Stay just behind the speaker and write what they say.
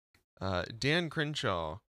Dan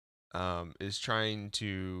Crenshaw is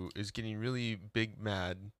getting really big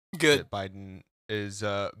mad Good. that Biden is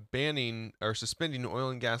banning or suspending oil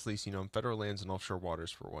and gas leasing on federal lands and offshore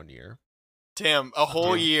waters for 1 year. Damn, a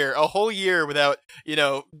whole year without,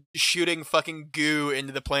 shooting fucking goo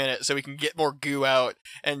into the planet so we can get more goo out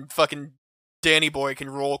and fucking Danny Boy can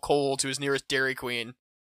roll coal to his nearest Dairy Queen.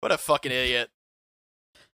 What a fucking idiot.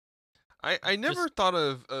 I never thought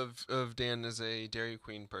of Dan as a Dairy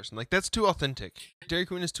Queen person. Like, that's too authentic. Dairy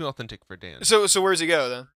Queen is too authentic for Dan. So where's he go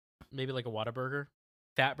then? Maybe like a Whataburger?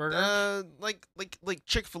 Fat burger? Like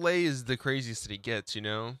Chick-fil-A is the craziest that he gets, you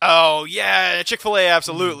know? Oh, yeah, Chick-fil-A,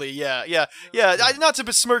 absolutely, yeah. Not to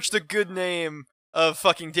besmirch the good name of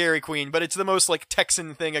fucking Dairy Queen, but it's the most, like,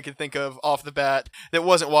 Texan thing I could think of off the bat that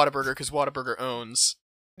wasn't Whataburger, because Whataburger owns.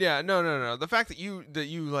 Yeah, no. The fact that you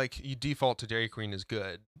default to Dairy Queen is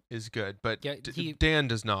good, but Yeah, Dan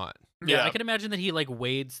does not. Yeah, I can imagine that he, like,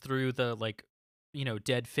 wades through the, like,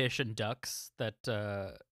 dead fish and ducks that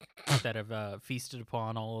have feasted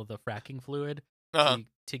upon all of the fracking fluid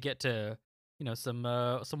to get to some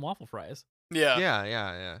waffle fries.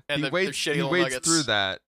 Yeah. And He wades through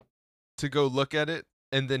that to go look at it,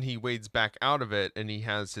 and then he wades back out of it, and he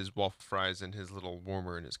has his waffle fries and his little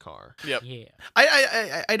warmer in his car. Yep. Yeah.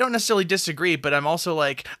 I don't necessarily disagree, but I'm also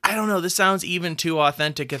like, I don't know, this sounds even too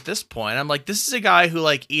authentic at this point. I'm like, this is a guy who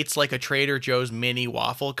like eats like a Trader Joe's mini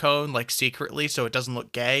waffle cone, like secretly, so it doesn't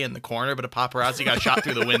look gay in the corner, but a paparazzi got shot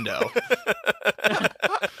through the window.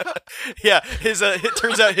 Yeah, it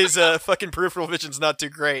turns out his fucking peripheral vision's not too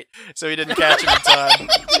great, so he didn't catch him in time.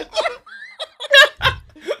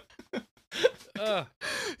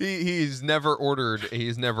 He's never ordered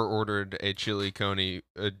a chili coney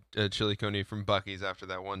from Buc-ee's after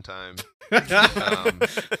that one time.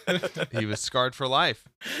 He was scarred for life.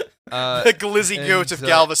 The glizzy goat of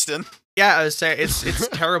Galveston. Yeah, I was saying it's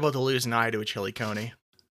terrible to lose an eye to a chili coney.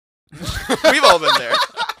 We've all been there.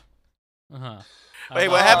 Uh-huh. Hey,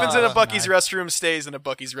 what happens in a Buc-ee's restroom stays in a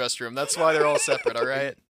Buc-ee's restroom. That's why they're all separate, all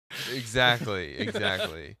right? Exactly.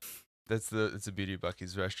 It's the beauty of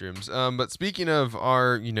Buc-ee's restrooms. But speaking of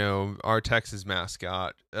our Texas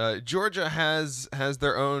mascot, Georgia has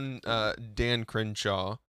their own Dan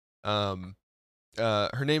Crenshaw. Her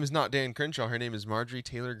name is not Dan Crenshaw. Her name is Marjorie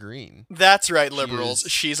Taylor Greene. That's right, liberals.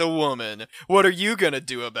 She's a woman. What are you gonna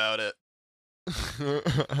do about it?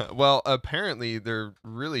 Well, apparently they're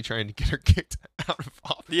really trying to get her kicked out of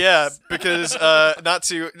office. Yeah, because not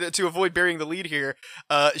to avoid burying the lead here,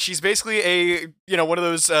 she's basically a one of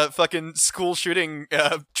those fucking school shooting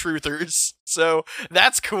truthers. So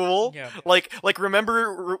that's cool. Yeah. Like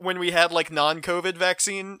remember when we had like non-COVID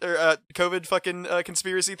vaccine or COVID fucking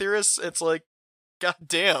conspiracy theorists? It's like, god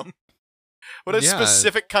damn, what a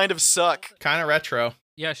specific kind of suck. Kind of retro.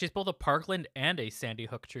 Yeah, she's both a Parkland and a Sandy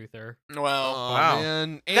Hook truther. Well, wow,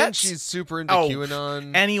 man. And she's super into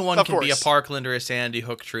QAnon. Anyone can be a Parkland or a Sandy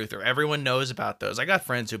Hook truther. Everyone knows about those. I got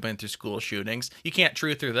friends who've been through school shootings. You can't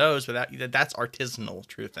truth through those without that's artisanal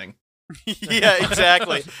truthing. Yeah,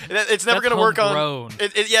 exactly. It's never going to work on.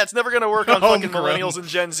 It's never going to work on fucking millennials and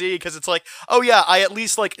Gen Z because it's like, oh yeah, I at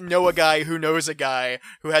least like know a guy who knows a guy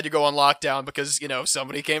who had to go on lockdown because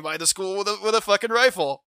somebody came by the school with a fucking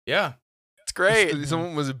rifle. Yeah. It's great.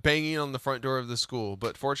 Someone was banging on the front door of the school,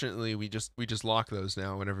 but fortunately, we just lock those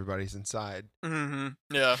now when everybody's inside. Mm-hmm.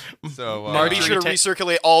 Yeah. So be sure to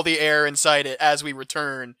recirculate all the air inside it as we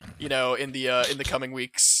return. In the coming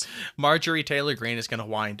weeks. Marjorie Taylor Greene is gonna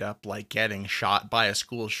wind up like getting shot by a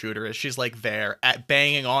school shooter as she's like there at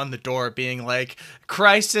banging on the door, being like,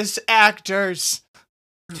 "Crisis actors."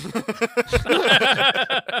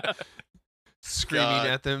 Screaming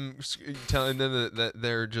at them, telling them that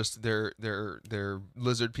they're just they're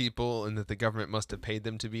lizard people, and that the government must have paid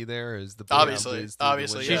them to be there. As the obviously,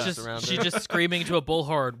 she's just screaming to a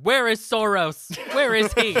bullhorn. Where is Soros? Where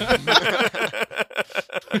is he?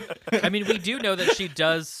 I mean, we do know that she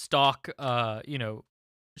does stalk,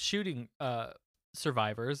 shooting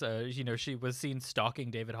survivors. She was seen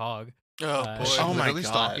stalking David Hogg. Oh boy! Oh my really god!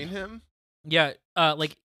 Stalking him? Yeah,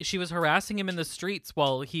 she was harassing him in the streets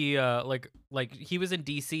while he he was in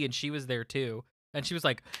DC and she was there too, and she was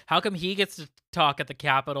like, how come he gets to talk at the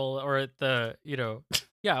Capitol or at the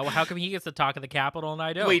how come he gets to talk at the Capitol and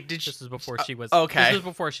I don't? Wait, this is before she was okay. This was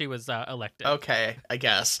before she was elected. Okay, I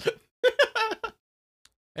guess.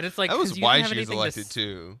 And it's like, that was why she was anything elected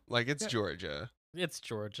too. Like, it's Georgia. It's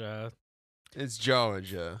Georgia. It's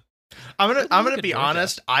Georgia. I'm gonna be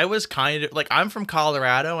honest. I was kind of like, I'm from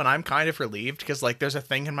Colorado, and I'm kind of relieved because like there's a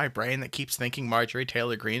thing in my brain that keeps thinking Marjorie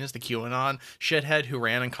Taylor Greene is the QAnon shithead who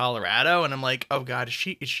ran in Colorado, and I'm like, oh god, is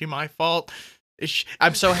she my fault?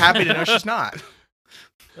 I'm so happy to know she's not.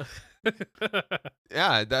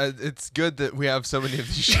 Yeah, it's good that we have so many of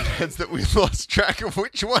these shitheads that we've lost track of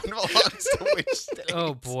which one belongs to which state.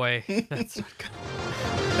 Oh boy, that's not good.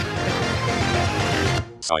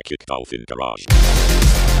 Psychic Dolphin Garage.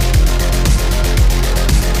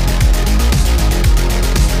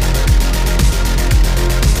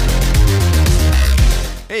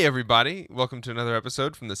 Hey everybody, welcome to another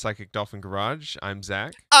episode from the Psychic Dolphin Garage. I'm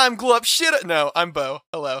Zach. I'm Glup Shitto. No, I'm Bo.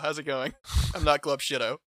 Hello, how's it going? I'm not Glup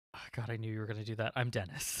Shitto. Oh, God, I knew you were going to do that. I'm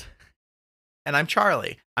Dennis. And I'm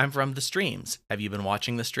Charlie. I'm from the streams. Have you been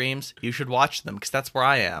watching the streams? You should watch them, because that's where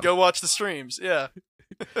I am. Go watch the streams, yeah.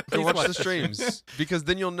 Go watch the streams, because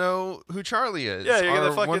then you'll know who Charlie is. Yeah, you're our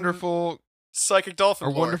the fucking wonderful, Psychic Dolphin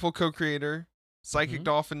our boy. wonderful co-creator, Psychic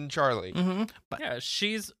Dolphin Charlie. Mm-hmm. Yeah,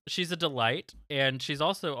 she's a delight, and she's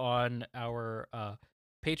also on our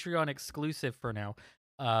Patreon exclusive for now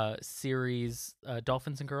series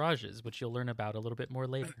Dolphins and Garages, which you'll learn about a little bit more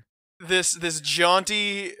later. This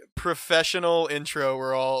jaunty professional intro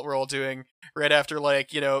we're all doing right after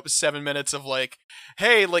 7 minutes of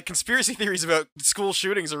hey, conspiracy theories about school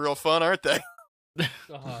shootings are real fun, aren't they?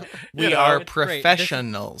 We are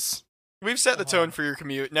professionals. We've set the tone for your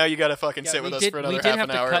commute. Now you gotta fucking sit with us for another half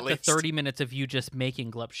an hour at least. We did have to cut the 30 minutes of you just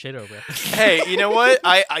making Glup shit over. Hey, you know what?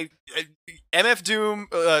 I MF Doom,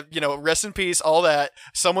 rest in peace, all that.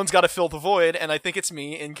 Someone's got to fill the void, and I think it's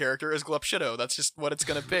me in character as Glup Shitto. That's just what it's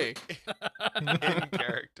gonna be.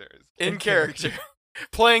 In character.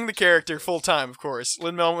 Playing the character full time, of course.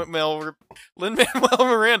 Lin-Manuel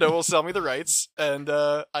Miranda will sell me the rights, and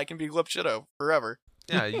I can be Glup Shitto forever.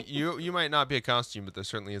 Yeah, you might not be a costume, but there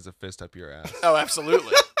certainly is a fist up your ass. Oh,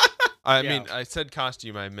 absolutely. I mean, I said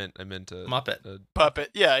costume. I meant a Muppet. Puppet.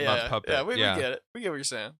 Yeah. Puppet. Yeah, we get it. We get what you're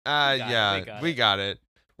saying. We got it.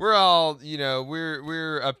 We're all,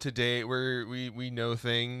 we're up to date. We know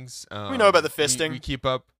things. We know about the fisting. We keep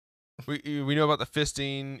up. We know about the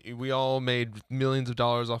fisting. We all made millions of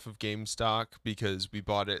dollars off of GameStop because we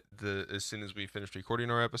bought it as soon as we finished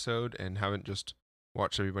recording our episode, and haven't just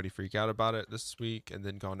watched everybody freak out about it this week and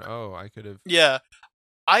then gone, oh, I could have. Yeah,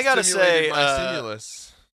 I gotta say, my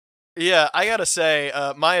stimulus. Yeah, I gotta say,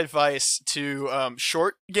 my advice to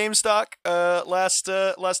short GameStop last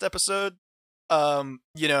episode,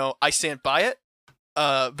 I stand by it.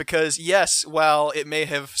 Because yes, while it may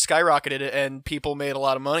have skyrocketed and people made a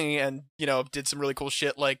lot of money and, did some really cool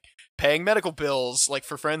shit like paying medical bills, like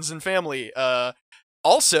for friends and family,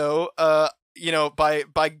 also,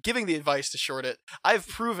 by giving the advice to short it, I've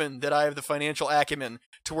proven that I have the financial acumen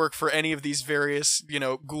to work for any of these various,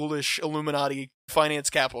 ghoulish Illuminati finance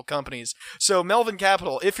capital companies. So Melvin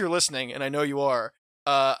Capital, if you're listening, and I know you are,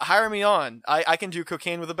 hire me on. I can do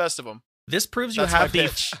cocaine with the best of them. This proves you have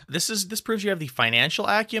this proves you have the financial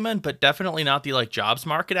acumen, but definitely not the jobs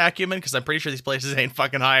market acumen, because I'm pretty sure these places ain't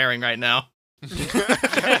fucking hiring right now.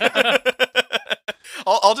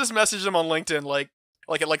 I'll just message them on LinkedIn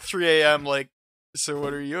at 3 a.m. So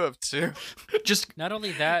what are you up to? Just not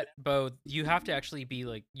only that, Bo, you have to actually be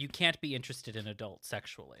you can't be interested in adults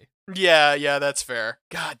sexually. Yeah, that's fair.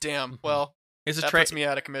 God damn. Well, that puts me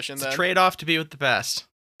out of commission. It's a trade-off to be with the best.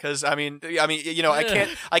 Because I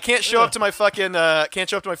can't show up to my fucking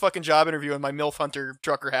job interview in my MILF Hunter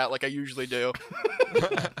trucker hat like I usually do.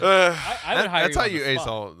 I would hire. That's how you ace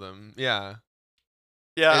all of them. Yeah.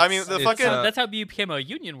 Yeah, that's how you became a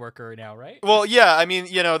union worker now, right? Well, yeah,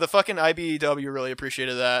 the fucking IBEW really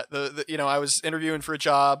appreciated that. I was interviewing for a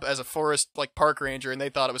job as a forest park ranger, and they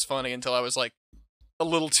thought it was funny until I was a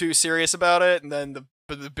little too serious about it, and then the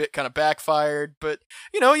bit kind of backfired. But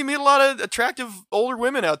you meet a lot of attractive older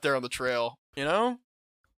women out there on the trail.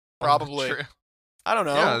 Probably. I don't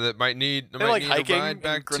know. Yeah, that might need hiking a ride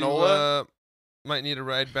back granola. Might need a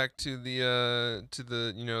ride back to the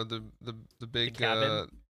the big cabin.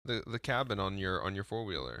 The cabin on your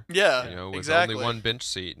four-wheeler. Yeah, with exactly. only one bench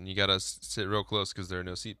seat, and you gotta sit real close because there are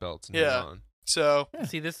no seat belts. Yeah. On. So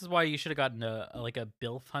see, this is why you should have gotten a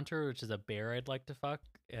BILF hunter, which is a bear I'd like to fuck.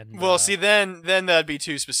 And see, then that'd be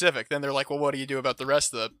too specific. Then they're like, well, what do you do about the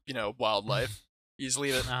rest of the wildlife? You just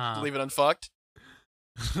leave it unfucked.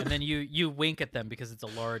 And then you wink at them because it's a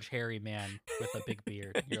large hairy man with a big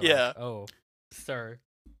beard. You're yeah. Oh, sir.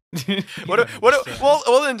 Well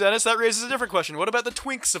then, Dennis, that raises a different question. What about the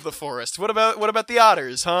twinks of the forest? What about the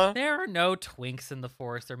otters, huh? There are no twinks in the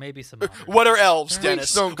forest. There may be some otters. What are elves,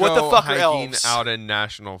 Dennis? Don't what the fuck are hiking elves? out in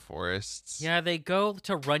national forests. Yeah, they go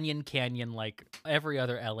to Runyon Canyon like every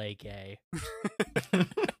other LA gay.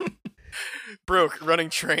 Broke running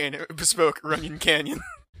train, bespoke Runyon Canyon.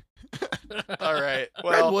 All right.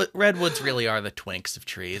 Well, Redwoods really are the twinks of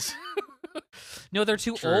trees. No, they're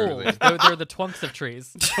too Truly. old. They're the twunks of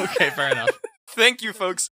trees. Okay, fair enough. Thank you,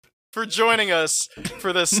 folks. for joining us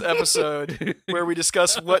for this episode where we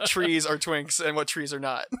discuss what trees are twinks and what trees are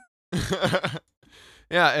not.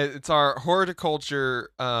 Yeah, it's our horticulture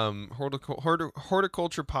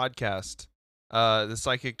horticulture podcast. The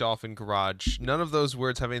Psychic Dolphin Garage. None of those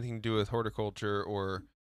words have anything to do with horticulture or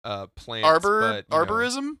plants.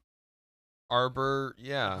 Arborism? Arbor,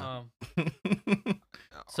 yeah.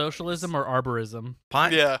 Socialism or arborism?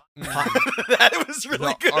 Pine. Yeah. That was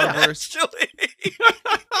really good, actually.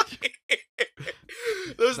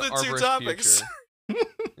 Those are the two topics.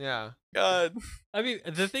 Yeah. God. I mean,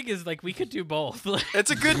 the thing is, like, we could do both.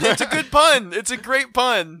 It's a good pun. It's a great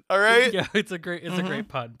pun. All right. Yeah, it's a great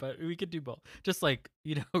pun, but we could do both. Just like,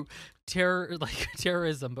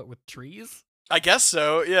 terrorism, but with trees. I guess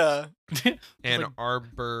so. Yeah. And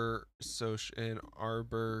arbor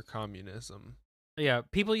communism. Yeah,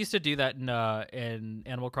 people used to do that in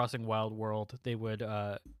Animal Crossing Wild World. They would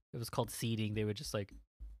it was called seeding. They would just like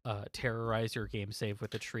terrorize your game save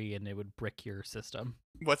with a tree, and they would brick your system.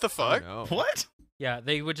 What the fuck? Oh, no. What? Yeah,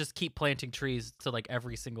 they would just keep planting trees to like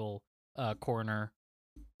every single corner,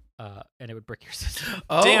 and it would brick your system.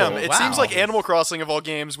 Oh, damn! It wow. seems like Animal Crossing of all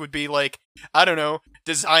games would be like, I don't know,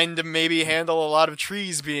 designed to maybe handle a lot of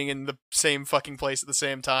trees being in the same fucking place at the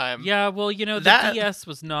same time. Yeah, well, the DS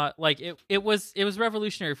was not like it was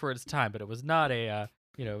revolutionary for its time, but it was not a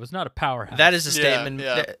it was not a powerhouse. That is a statement.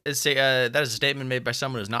 Yeah. That is a statement made by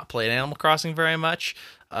someone who's not played Animal Crossing very much.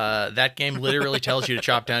 That game literally tells you to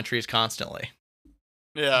chop down trees constantly.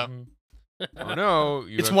 Yeah. Mhm. Oh no!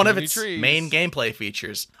 You It's have one too of many its trees. main gameplay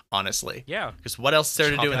features, honestly. Yeah. Because what else is there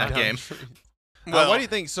to do in that Chop game? down trees. Well- Why do you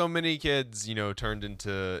think so many kids, turned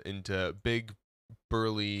into big,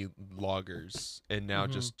 burly loggers and now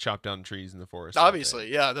Mhm. just chop down trees in the forest? all day?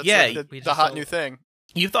 Obviously, yeah. That's Yeah, like we the just hot saw- new thing.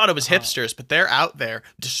 You thought it was Uh-huh. hipsters, but they're out there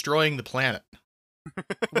destroying the planet.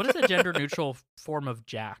 What is a gender neutral form of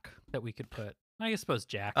Jack that we could put? I suppose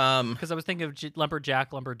Jack. Because I was thinking of lumberjack,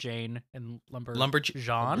 lumberjane, and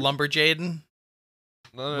Jean. Lumberjaden.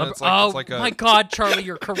 No, it's like my God, Charlie,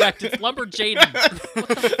 you're correct. It's lumberjaden. What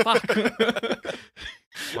the fuck?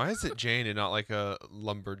 Why is it Jane and not like a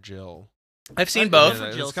lumberjill? I've seen Yeah, both. that-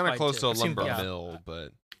 It's Jill's kind of fine, close too. to a I've seen lumber both. mill,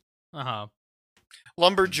 but Uh-huh.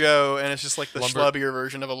 Lumber Joe, and it's just like the Lumber- schlubbier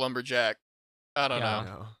version of a lumberjack. I don't Yeah.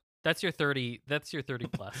 know. That's your 30. That's your 30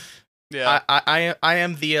 plus. Yeah. I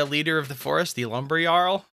am the leader of the forest, the lumber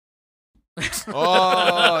jarl.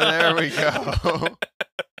 Oh, there we go.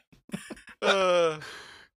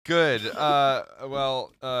 Good. I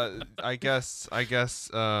guess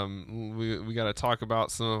we got to talk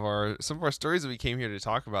about some of our stories that we came here to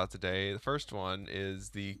talk about today. The first one is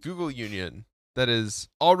the Google Union that is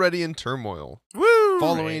already in turmoil Woo!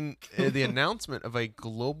 following the announcement of a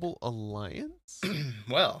global alliance.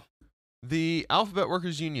 Well, The Alphabet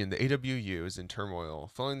Workers Union, the AWU, is in turmoil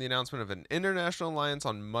following the announcement of an international alliance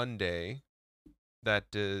on Monday. That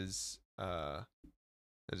is to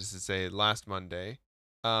say, last Monday.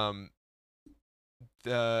 That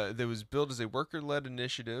was billed as a worker-led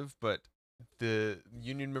initiative, but the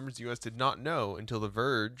union members of the U.S. did not know until The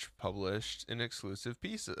Verge published an exclusive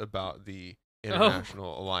piece about the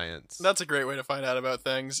international alliance. That's a great way to find out about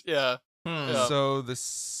things. Yeah. Yeah. So the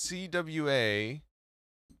CWA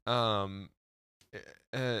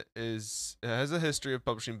has a history of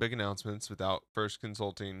publishing big announcements without first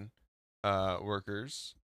consulting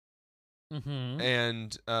workers. Mm-hmm.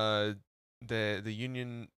 And the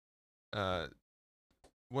union,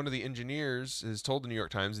 one of the engineers has told the New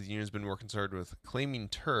York Times that the union has been more concerned with claiming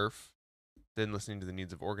turf than listening to the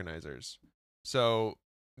needs of organizers. So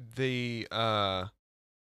the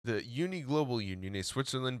Uni Global Union, a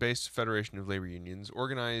Switzerland-based federation of labor unions,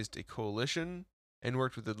 organized a coalition and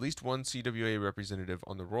worked with at least one CWA representative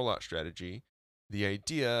on the rollout strategy. The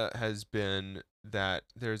idea has been that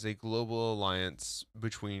there's a global alliance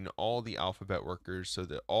between all the alphabet workers so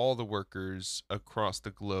that all the workers across the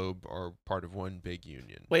globe are part of one big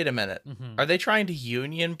union. wait a minute. Mm-hmm. Are they trying to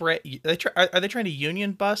union are they trying to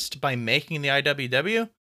union bust by making the IWW?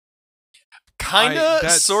 Kinda,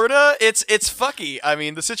 sorta. It's fucky. I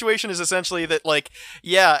mean, the situation is essentially that, like,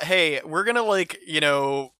 yeah, hey, we're gonna, like,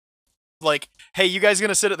 hey, you guys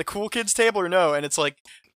gonna sit at the cool kids table or no? And it's like,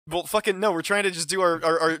 well, fucking no, we're trying to just do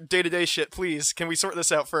our day-to-day shit, please. Can we sort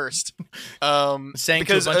this out first? Saying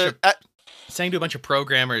because, to a bunch of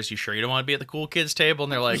programmers, you sure you don't want to be at the cool kids table?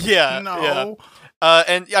 And they're like, Yeah, no.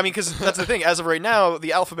 and I mean, because that's the thing. As of right now,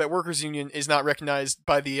 the Alphabet Workers Union is not recognized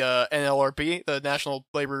by the NLRB, the National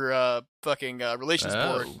Labor Relations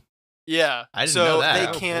Board. Oh. Yeah, I didn't so know that. they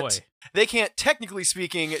Oh, can't. boy. They can't, technically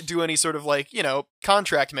speaking, do any sort of, like,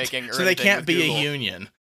 contract making. Or So they anything can't with be Google. a union.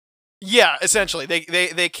 Yeah, essentially,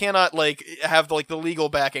 they cannot like have like the legal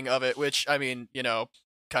backing of it, which I mean,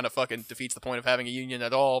 kind of fucking defeats the point of having a union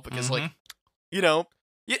at all because like, you know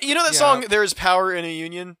that song "There Is Power in a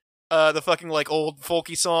Union," the fucking like old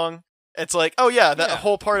folky song. It's like, oh yeah, that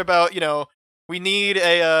whole part about we need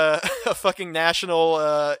a a fucking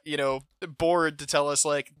national board to tell us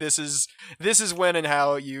like this is when and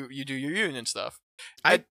how you do your union stuff.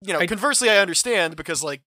 Conversely, I understand because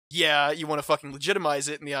like. Yeah, you want to fucking legitimize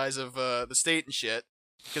it in the eyes of the state and shit,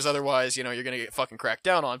 because otherwise, you're gonna get fucking cracked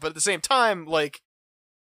down on. But at the same time, like,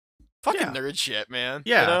 fucking nerd shit, man.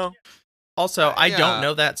 Yeah. Also, I don't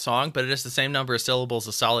know that song, but it is the same number of syllables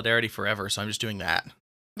as Solidarity Forever, so I'm just doing that.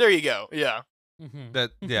 There you go. Yeah.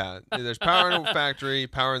 There's power in the factory,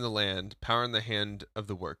 power in the land, power in the hand of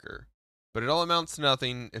the worker. But it all amounts to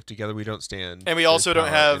nothing if together we don't stand. And we also don't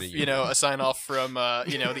have, a sign off from,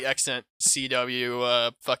 the extant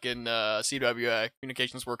CW, CWA,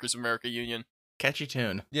 Communications Workers of America Union. Catchy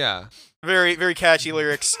tune. Yeah. Very, very catchy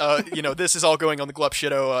lyrics. This is all going on the Glup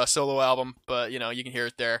Shitto solo album, but, you can hear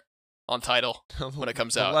it there on Tidal when it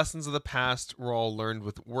comes out. The lessons of the past were all learned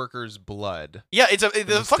with workers' blood. Yeah,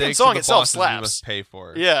 the fucking song itself slaps. You must pay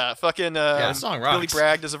for. Yeah, fucking the song rocks. Billy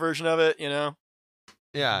Bragg does a version of it,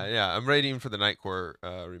 Yeah. I'm waiting for the Nightcore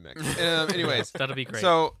remix. Anyways, that'll be great.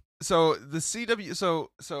 So the CW, so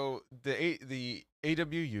the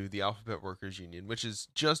AWU, the Alphabet Workers Union, which is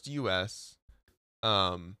just U.S.,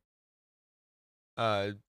 has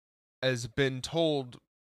been told,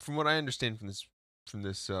 from what I understand from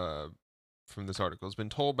this article, has been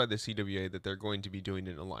told by the CWA that they're going to be doing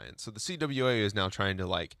an alliance. So the CWA is now trying to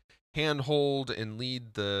like handhold and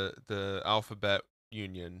lead the Alphabet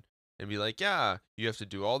Union. And be like, yeah, you have to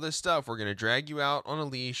do all this stuff. We're going to drag you out on a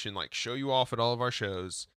leash and like show you off at all of our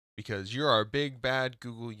shows because you're our big bad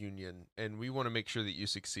Google union and we want to make sure that you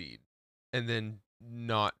succeed. And then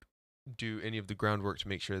not do any of the groundwork to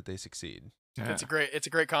make sure that they succeed. Yeah. It's a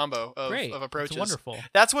great combo of approaches. It's wonderful.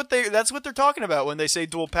 That's what they're talking about when they say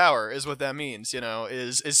dual power is what that means,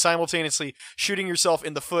 is simultaneously shooting yourself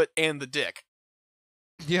in the foot and the dick.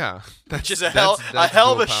 Yeah. Which is a hell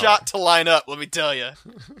of a shot to line up, let me tell you.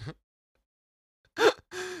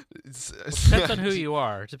 Depends on who you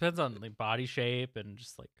are. It depends on like body shape and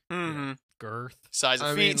just like girth, size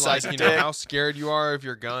of feet, size of you dick. know how scared you are of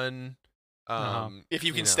your gun. If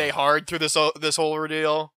you can stay hard through this whole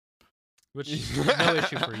ordeal. Which is no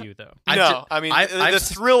issue for you though. The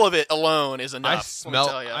thrill of it alone is enough.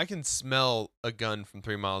 I can smell a gun from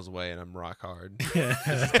 3 miles away, and I'm rock hard.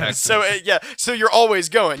 So you're always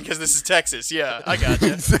going because this is Texas. Yeah, I got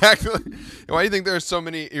you. Exactly. Why do you think there are so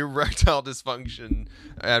many erectile dysfunction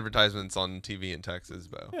advertisements on TV in Texas,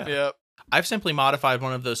 Bo? Yep. I've simply modified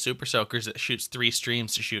one of those super soakers that shoots 3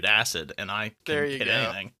 streams to shoot acid, and I can hit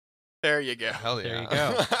anything. There you go. Hell yeah. There you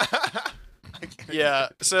go. Yeah.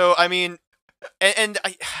 So I mean,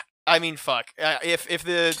 fuck. If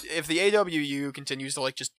the AWU continues to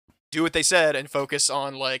like just do what they said and focus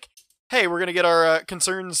on like, hey, we're gonna get our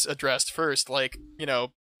concerns addressed first, like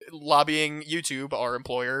lobbying YouTube, our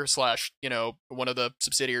employer / one of the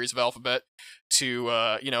subsidiaries of Alphabet,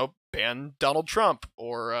 to ban Donald Trump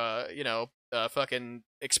or fucking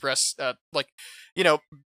express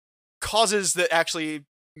causes that actually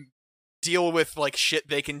deal with like shit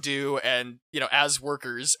they can do and as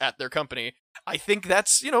workers at their company. I think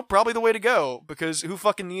that's probably the way to go, because who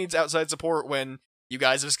fucking needs outside support when you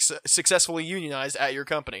guys have successfully unionized at your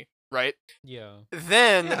company, right? Yeah.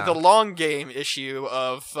 Then the long game issue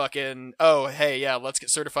of fucking, oh hey, yeah, let's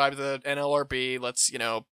get certified with the NLRB, let's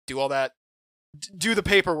do all that, do the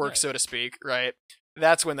paperwork, so to speak, right?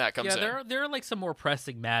 That's when that comes in. Yeah, there are like some more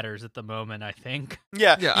pressing matters at the moment, I think.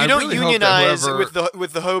 Yeah, you don't really unionize with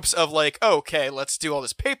the hopes of like, okay, let's do all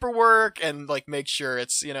this paperwork and like make sure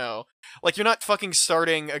it's, like you're not fucking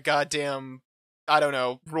starting a goddamn, I don't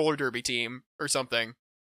know, roller derby team or something.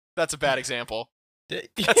 That's a bad example.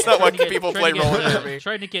 That's not why people play roller derby.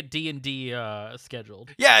 Trying to get D&D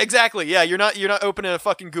scheduled. Yeah, exactly. Yeah, you're not opening a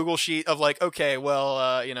fucking Google sheet of like, okay,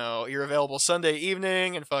 well, you're available Sunday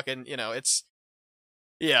evening and fucking, it's.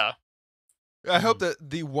 Yeah. I hope that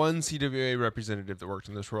the one CWA representative that worked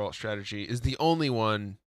on this rollout strategy is the only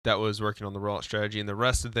one that was working on the rollout strategy, and the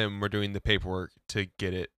rest of them were doing the paperwork to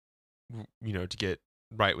get it, to get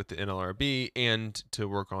right with the NLRB and to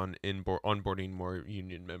work on onboarding more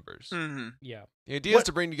union members. Mm-hmm. Yeah. The idea is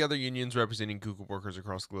to bring together unions representing Google workers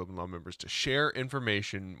across the globe and allow members to share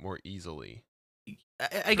information more easily.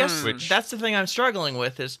 I guess that's the thing I'm struggling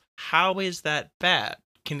with is how is that bad?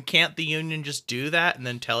 can't the union just do that and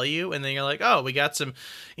then tell you, and then you're like, oh, we got some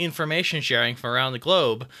information sharing from around the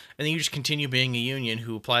globe, and then you just continue being a union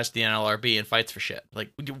who applies to the NLRB and fights for shit?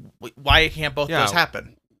 Like, why can't both those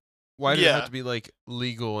happen? Why does it have to be like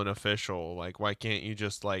legal and official? Like, why can't you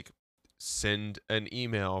just like send an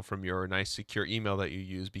email from your nice secure email that you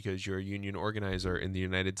use because you're a union organizer in the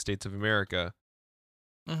United States of America,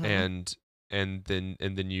 and then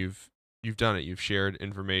you've done it. You've shared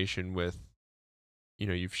information with,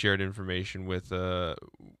 you've shared information with a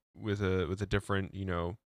different,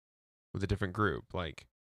 with a different group. Like,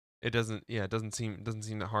 it doesn't seem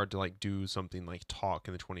that hard to like do something like talk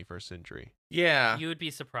in the 21st century. Yeah, you would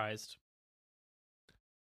be surprised.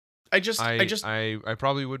 I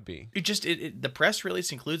probably would be. The press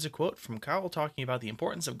release includes a quote from Kyle talking about the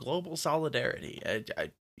importance of global solidarity.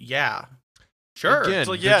 Yeah, sure. Again,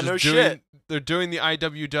 so, yeah, no shit. They're doing the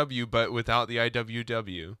IWW, but without the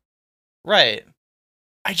IWW. Right.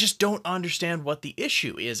 I just don't understand what the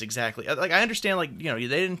issue is exactly. Like, I understand, like, they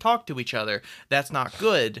didn't talk to each other. That's not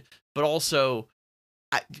good. But also,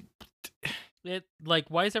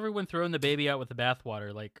 why is everyone throwing the baby out with the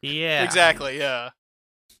bathwater? Like, yeah, exactly, yeah.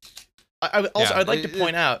 I'd like to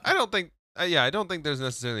point out. I don't think there's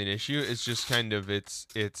necessarily an issue. It's just kind of it's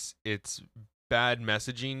bad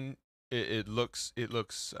messaging. It looks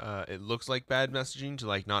like bad messaging to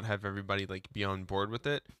like not have everybody like be on board with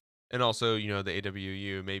it, and also the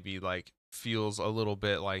AWU maybe like feels a little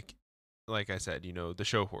bit like I said, the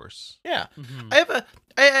show horse. Yeah, I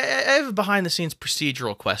have a behind the scenes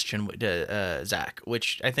procedural question, Zach,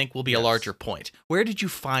 which I think will be a larger point. Where did you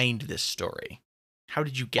find this story? How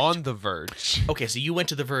did you get on The Verge? Okay, so you went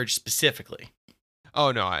to The Verge specifically.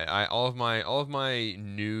 Oh no, I all of my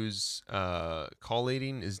news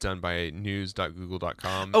collating is done by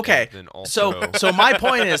news.google.com. Okay, then also... so my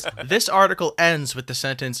point is, this article ends with the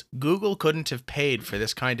sentence, "Google couldn't have paid for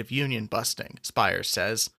this kind of union busting," Spires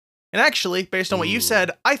says. And actually, based on what you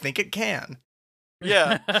said, I think it can.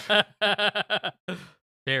 Yeah.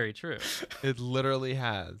 Very true. It literally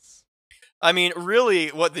has. I mean, really,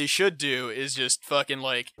 what they should do is just fucking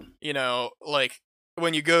like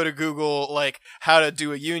when you go to Google, like how to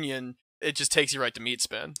do a union, it just takes you right to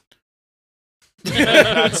Meatspin.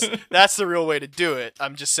 That's the real way to do it.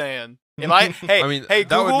 I'm just saying. Hey, that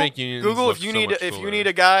Google, would make unions Google, look if you so need much if you cooler. need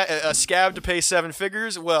a scab to pay 7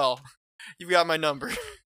 figures, well, you've got my number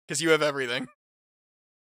because you have everything.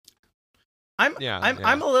 I'm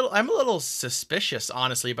a little suspicious,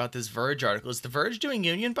 honestly, about this Verge article. Is The Verge doing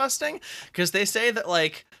union busting? Because they say that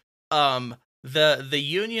like the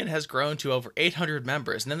union has grown to over 800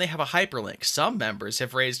 members, and then they have a hyperlink. Some members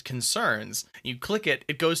have raised concerns. You click it,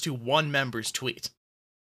 it goes to one member's tweet.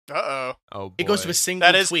 Oh boy. It goes to a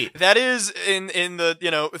single tweet. That is in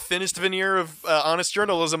the thinnest veneer of honest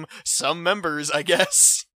journalism. Some members, I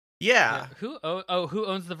guess. Yeah. Who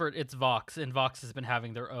owns The Verge? It's Vox, and Vox has been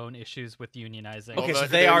having their own issues with unionizing. Okay, so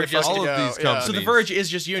they are just all of these companies. So The Verge is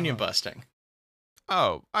just union busting.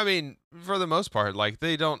 Oh, I mean, for the most part, like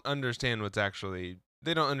they don't understand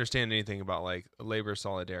anything about like labor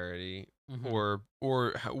solidarity or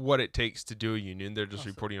what it takes to do a union. They're just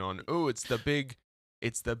reporting on, it's the big,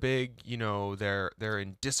 they're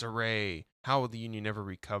in disarray. How will the union ever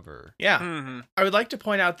recover? Yeah. Mm-hmm. I would like to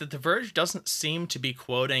point out that The Verge doesn't seem to be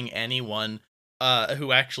quoting anyone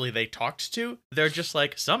who actually they talked to. They're just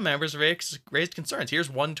like, some members raised concerns. Here's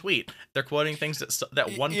one tweet. They're quoting things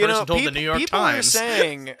that one person told the New York Times. People are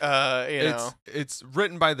saying, It's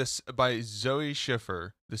written by Zoe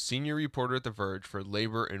Schiffer, the senior reporter at The Verge for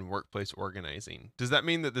labor and workplace organizing. Does that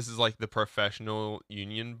mean that this is like the professional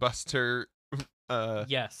union buster?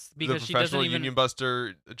 Yes, because she doesn't even union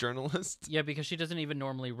buster journalist. Yeah, because she doesn't even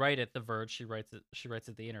normally write at The Verge. She writes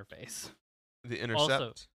at the Interface. The Intercept.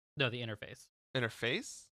 Also, no, the Interface.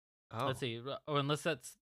 Interface. Oh, let's see. Oh, unless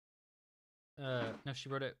that's. No, she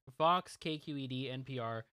wrote it. Vox, KQED,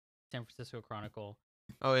 NPR, San Francisco Chronicle.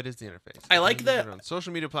 Oh, it is the Interface. I like that on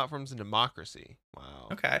social media platforms and democracy. Wow.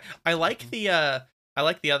 Okay, I like the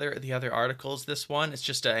other articles. This one, it's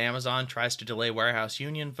just Amazon tries to delay warehouse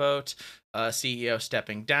union vote. CEO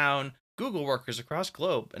stepping down. Google workers across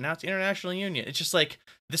globe announce international union. It's just like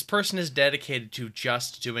this person is dedicated to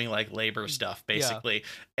just doing like labor stuff, basically,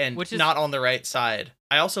 and which is not on the right side.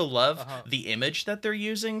 I also love the image that they're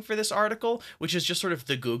using for this article, which is just sort of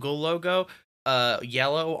the Google logo,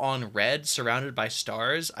 yellow on red, surrounded by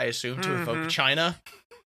stars. I assume to evoke China.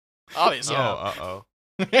 Obviously.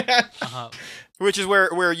 Which is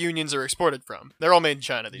where unions are exported from. They're all made in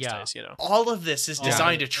China these days, All of this is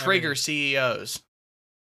designed to trigger CEOs.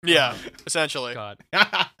 Yeah, essentially. God.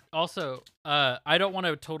 Also, I don't want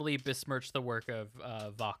to totally besmirch the work of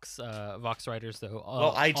Vox writers though.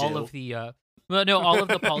 Well, I do. All of the all of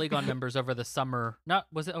the Polygon members over the summer.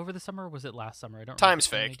 Was it over the summer or was it last summer? I don't.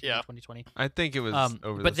 Time's remember. fake. Yeah. 2020. I think it was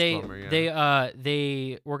over but the summer. Yeah.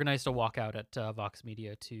 they organized a walkout at Vox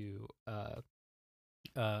Media to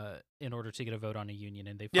in order to get a vote on a union,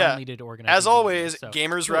 and they finally did organize. As always,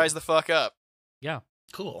 gamers rise the fuck up. Yeah.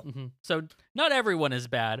 Cool. Mm-hmm. So not everyone is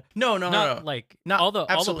bad. No. Like Not- all the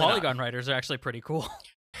absolutely Polygon not. writers are actually pretty cool.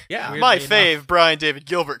 Yeah. Weirdly My enough. fave, Brian David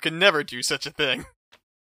Gilbert, could never do such a thing.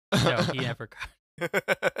 No, he never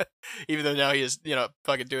could. Even though now he is,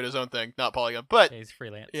 fucking doing his own thing, not Polygon. But, He's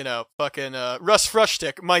freelance. fucking Russ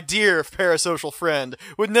Frushtick, my dear parasocial friend,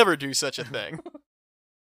 would never do such a thing.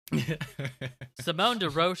 Simone de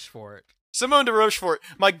Rochefort. Simone de Rochefort,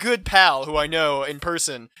 my good pal, who I know in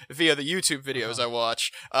person via the YouTube videos I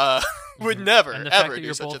watch, would never, And the fact ever that do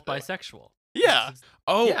you're such a both thing. bisexual. Yeah.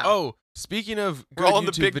 Oh, speaking of We're good all in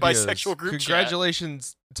the YouTube big videos, bisexual group chat.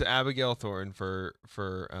 congratulations to Abigail Thorne for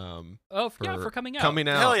For coming out. coming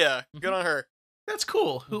out. Hell yeah. Good on her. That's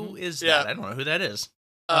cool. Who is Yeah. that? I don't know who that is.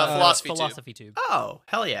 Philosophy Tube. Oh,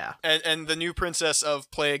 hell yeah. And the new princess of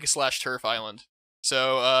Plague/Turf Island.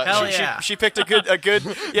 So Hell she, yeah. she picked a good yeah,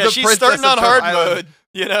 The she's princess starting of on Turf hard Island.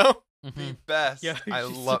 mode, The best. Yeah. I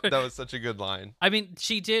love that was such a good line. I mean,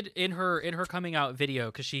 she did in her coming out video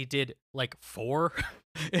because she did like 4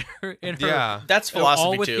 in her Yeah. That's all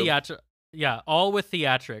philosophy with too. all with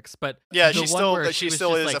theatrics. But Yeah, the she one still where she was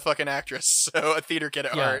still just, is like, a fucking actress, so a theater kid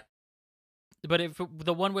at Yeah. heart. But if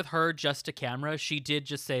the one with her just to camera, she did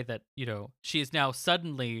just say that she is now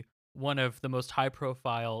suddenly one of the most high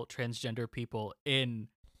profile transgender people in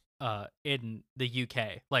the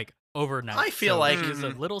UK, like overnight. I feel So like- she's a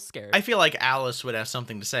little scared. I feel like Alice would have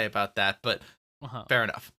something to say about that, but fair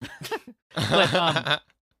enough.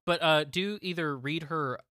 But do either read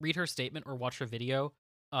her statement or watch her video,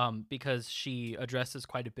 because she addresses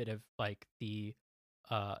quite a bit of like the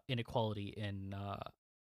inequality in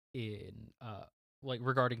like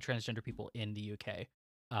regarding transgender people in the UK.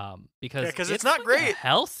 Because it's not like great. a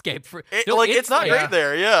hellscape for It's not like- great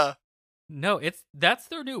there, yeah. No, that's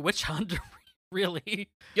their new witch hunt, really.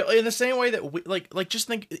 Yeah, in the same way that we like just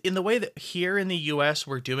think in the way that here in the US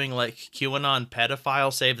we're doing like QAnon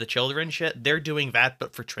pedophile save the children shit, they're doing that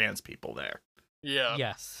but for trans people there. Yeah.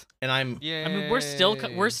 Yes. And I'm Yeah. I mean,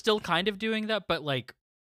 we're still kind of doing that, but like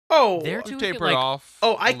they're doing it tapered like off.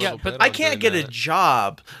 Oh, a little but bit I on can't doing get a that.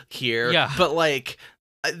 job here, Yeah. but like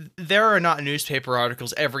there are not newspaper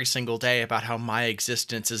articles every single day about how my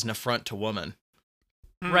existence is an affront to woman.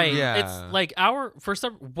 right. Yeah. It's like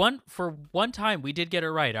for one time we did get it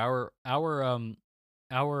right. Our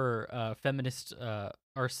feminist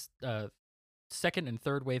our second and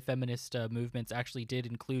third wave feminist movements actually did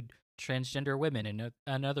include transgender women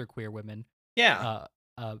and other queer women. Yeah.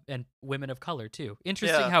 And women of color too.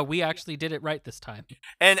 Interesting Yeah. how we actually did it right this time.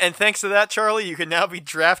 And thanks to that, Charlie, you can now be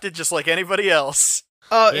drafted just like anybody else.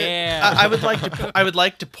 Yeah. I would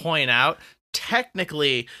like to point out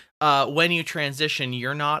technically when you transition,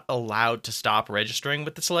 you're not allowed to stop registering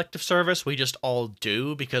with the Selective Service. We just all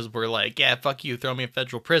do because we're like, yeah, fuck you, throw me in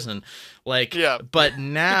federal prison. Like, Yeah. But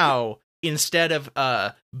now, instead of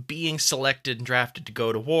being selected and drafted to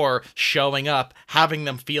go to war, showing up, having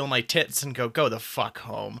them feel my tits and go the fuck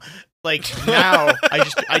home. Like now,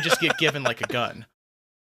 I just get given like a gun.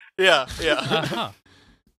 Yeah. Uh-huh.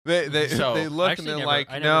 They So, they look and actually they're never- like,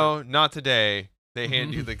 I no, not today. They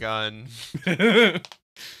hand you the gun.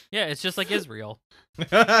 Yeah, it's just like Israel.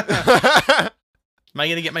 Am I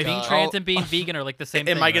gonna get my Being vegan? trans and being vegan are like the same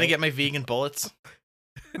thing. Am I gonna right? get my vegan bullets?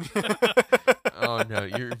 Oh no,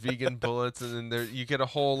 you're vegan bullets, and then there you get a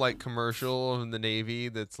whole like commercial in the Navy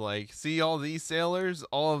that's like, see all these sailors,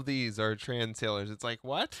 all of these are trans sailors. It's like,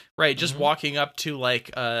 what? Right, just Mhm. walking up to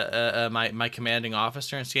like my commanding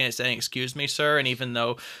officer and saying, "Excuse me, sir," and even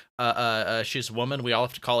though she's a woman, we all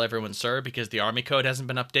have to call everyone sir because the Army code hasn't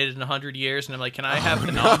been updated in 100 years. And I'm like, "Can I have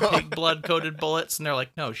the non-pig blood coated bullets?" And they're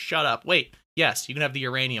like, "No, shut up. Wait, yes, you can have the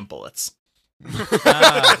uranium bullets." See,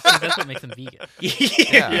 that's what makes them vegan.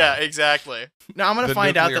 Yeah. Yeah, exactly. Now I'm gonna The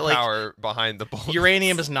find out nuclear that like power behind the bullets.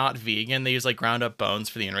 uranium is not vegan. They use like ground up bones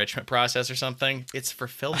for the enrichment process or something. It's for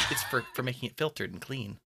It's for making it filtered and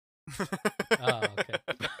clean. Oh, okay.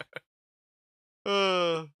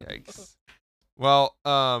 Yikes. Well,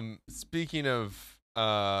 speaking of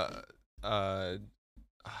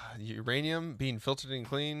uranium being filtered and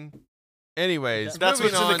clean. Anyways, That's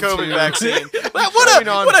moving what's in the on COVID to- vaccine. Moving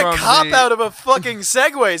on What a from cop the- out of a fucking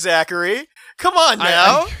segue, Zachary. Come on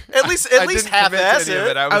now. At least half-ass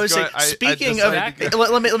it. I was saying, speaking of,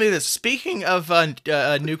 let me do this. Speaking of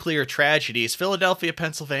nuclear tragedies, Philadelphia,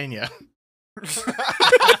 Pennsylvania.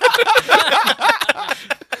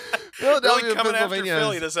 Really coming after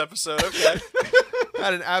Philly this episode. Okay.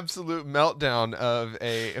 Had an absolute meltdown of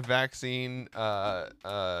a vaccine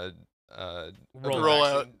rollout.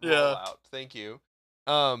 Yeah. Thank you.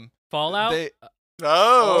 Fallout.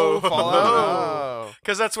 Fallout.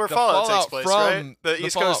 Because that's where Fallout takes place, right? The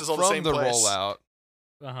East Coast is all the same place. Rollout.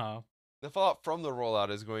 The fallout from the rollout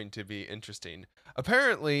is going to be interesting.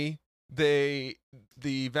 Apparently, the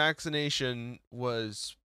vaccination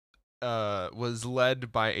was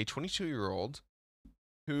led by a 22-year-old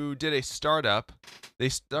who did a startup. They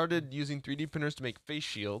started using 3D printers to make face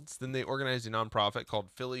shields. Then they organized a nonprofit called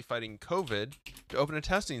Philly Fighting COVID to open a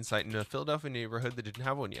testing site in a Philadelphia neighborhood that didn't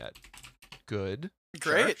have one yet. Good.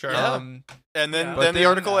 Great. Sure. Yeah. And then the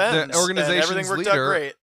article ends. The organization's and everything worked leader, out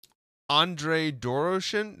great. Andrei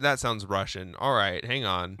Doroshin? That sounds Russian. All right, hang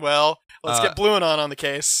on. Well, let's get Blueanon on the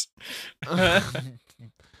case.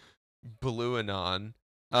 Blueanon.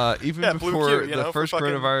 Yeah, before Q, the first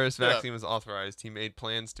coronavirus yeah. vaccine was authorized, he made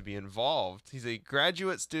plans to be involved. He's a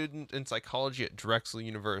graduate student in psychology at Drexel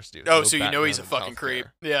University. Oh, so you know he's a fucking creep.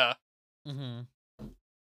 Yeah.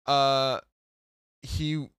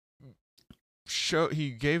 He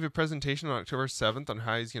gave a presentation on October 7th on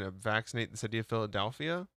how he's going to vaccinate the city of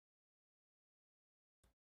Philadelphia.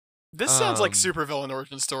 This sounds like supervillain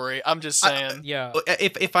origin story. I'm just saying. Yeah.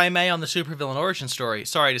 If I may, on the supervillain origin story,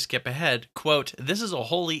 sorry to skip ahead, quote, "This is a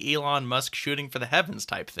holy Elon Musk shooting for the heavens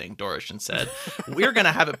type thing," Doroshin said. "We're going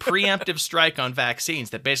to have a preemptive strike on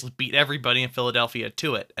vaccines that basically beat everybody in Philadelphia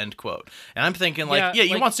to it," end quote. And I'm thinking,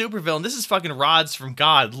 you want supervillain? This is fucking rods from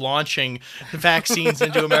God launching vaccines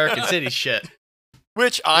into American cities shit.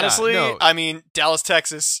 Which, honestly, I mean, Dallas,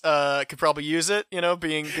 Texas could probably use it, being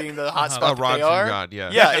the hot spot that they are. God,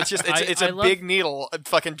 yeah. Yeah, it's just, it's a big needle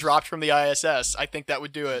fucking dropped from the ISS. I think that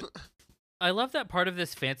would do it. I love that part of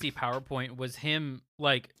this fancy PowerPoint was him,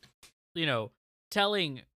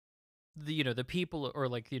 telling the people, or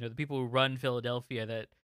the people who run Philadelphia that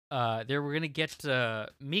they were going to get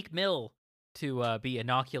Meek Mill to be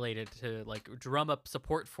inoculated to drum up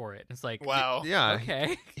support for it. It's like, wow. Yeah.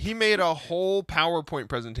 Okay. He made a whole PowerPoint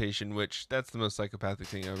presentation, which that's the most psychopathic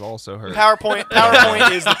thing I've also heard. PowerPoint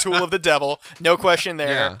is the tool of the devil. No question there.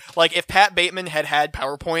 Yeah. Like, if Pat Bateman had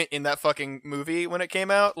PowerPoint in that fucking movie when it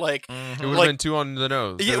came out, it would have been too on the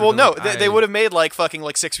nose. Yeah, they would have made fucking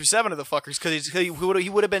 6 or 7 of the fuckers, because he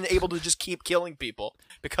would have been able to just keep killing people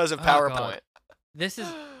because of PowerPoint. God. This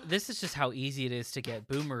is just how easy it is to get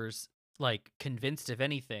boomers convinced of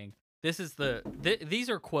anything. This is these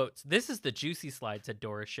are quotes. "This is the juicy slide," said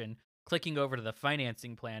Doroshin, clicking over to the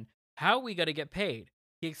financing plan. "How we got to get paid?"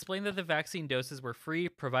 He explained that the vaccine doses were free,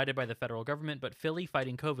 provided by the federal government, but Philly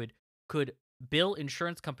Fighting COVID could bill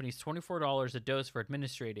insurance companies $24 a dose for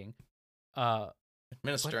administering it. I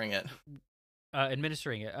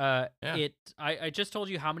just told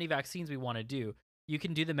you how many vaccines we want to do. You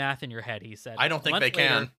can do the math in your head, he said. I don't think they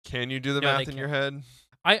can. Can you do the math in your head?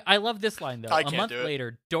 I love this line, though. I a can't month do it.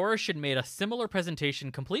 later, Doroshin made a similar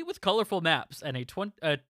presentation, complete with colorful maps and a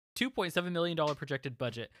 $2.7 million projected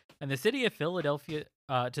budget, and the city of Philadelphia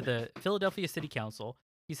to the Philadelphia City Council.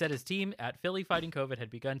 He said his team at Philly Fighting COVID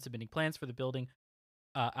had begun submitting plans for the building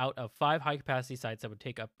out of 5 high-capacity sites that would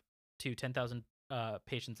take up to 10,000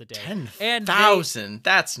 patients a day. 10,000?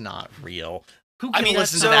 That's not real. Who can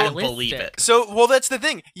listen to that and believe it? So, that's the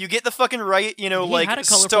thing. You get the fucking right,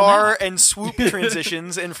 star and swoop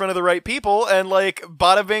transitions in front of the right people, and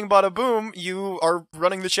bada bing, bada boom, you are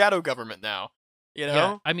running the shadow government now.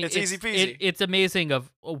 Yeah, I mean, it's easy peasy. It's amazing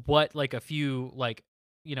of what a few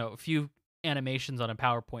animations on a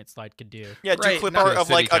PowerPoint slide could do. Yeah, do clip art of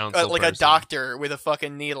a doctor with a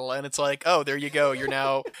fucking needle, and it's oh, there you go.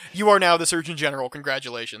 You are now the Surgeon General.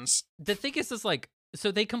 Congratulations. The thing is so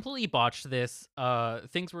they completely botched this.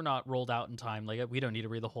 Things were not rolled out in time. We don't need to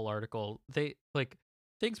read the whole article.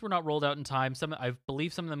 Things were not rolled out in time. I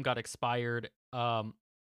believe some of them got expired.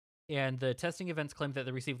 And the testing events claimed that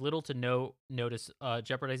they received little to no notice,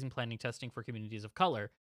 jeopardizing planning testing for communities of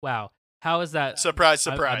color. Wow, how is that? Surprise!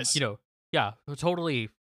 Yeah, totally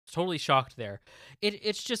shocked there.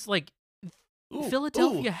 It's just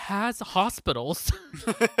Philadelphia has hospitals.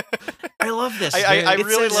 I love this. I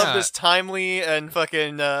really love this timely and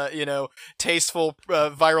fucking tasteful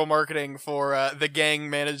viral marketing for the gang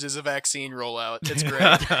manages a vaccine rollout. It's great.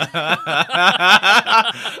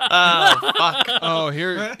 Oh fuck! Oh,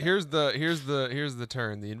 here's the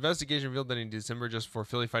turn. The investigation revealed that in December, just before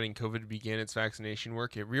Philly Fighting COVID began its vaccination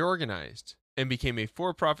work, it reorganized. and became a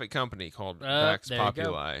for-profit company called Vax there you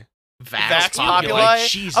go. PopuLie. Vax PopuLie. PopuLie.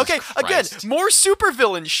 Jesus Okay, again, Christ. more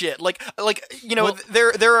supervillain shit. Like you know, Well-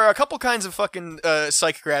 there are a couple kinds of fucking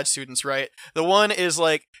psych grad students, right? The one is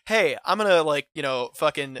like, hey, I'm gonna like, you know,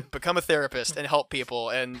 fucking become a therapist and help people,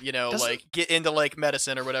 and you know, like get into like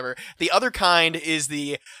medicine or whatever. The other kind is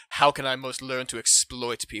the how can I most learn to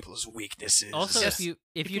exploit people's weaknesses. Also, Yes.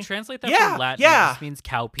 if you translate that Yeah, from Latin, yeah. it just means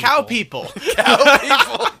cow people. Cow people. Cow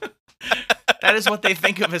people. That is what they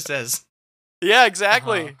think of us as. Yeah,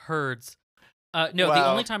 exactly. Herds. No, the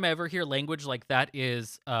Wow. only time I ever hear language like that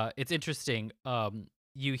is it's interesting.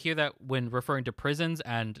 You hear that when referring to prisons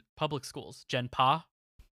and public schools. Gen Pa,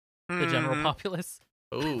 the general Mhm. populace.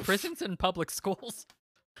 Oof. Prisons and public schools.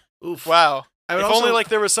 Oof. Wow. I If would only also- like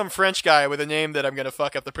there was some French guy with a name that I'm gonna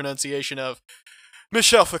fuck up the pronunciation of.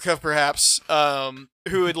 Michel Foucault, perhaps,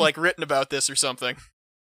 who had like written about this or something.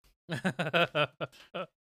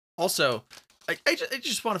 Also, I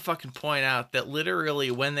just want to fucking point out that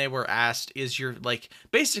literally when they were asked, is your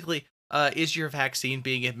vaccine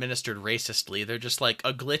being administered racistly? They're just like,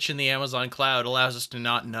 a glitch in the Amazon cloud allows us to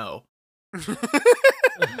not know.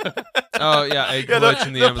 Oh yeah, a Yeah, the- glitch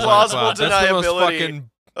in the the Amazon plausible cloud. That's the most deniability. fucking.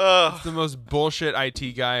 Ugh. That's the most bullshit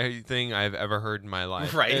IT guy thing I've ever heard in my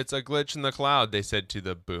life. Right. It's a glitch in the cloud, they said to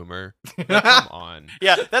the boomer. Like, come on.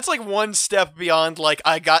 Yeah, that's like one step beyond like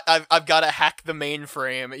I've got to hack the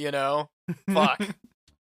mainframe, you know? Fuck.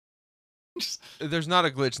 There's not a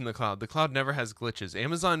glitch in the cloud. The cloud never has glitches.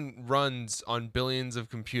 Amazon runs on billions of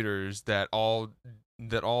computers that all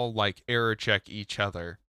like error check each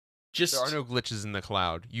other. Just There are no glitches in the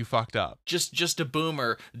cloud. You fucked up. just a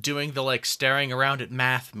boomer doing the like staring around at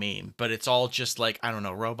math meme, but it's all just like, I don't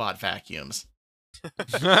know, robot vacuums.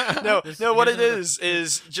 No, This- what it here's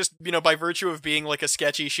is just, you know, by virtue of being like a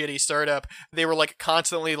sketchy, shitty startup, they were like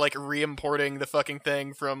constantly like re-importing the fucking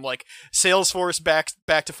thing from like Salesforce back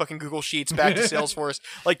to fucking Google Sheets, back to Salesforce,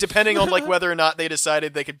 like depending on like whether or not they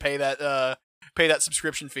decided they could pay that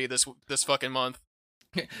subscription fee this fucking month.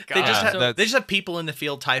 They God. just have, that's- they just have people in the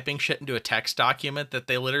field typing shit into a text document that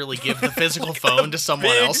they literally give the physical phone to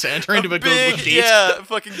someone big- else to enter into a big, Google Sheet. yeah,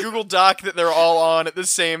 fucking Google Doc that they're all on at the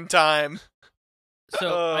same time. So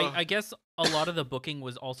Ugh. I guess a lot of the booking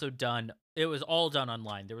was also done. It was all done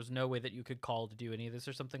online. There was no way that you could call to do any of this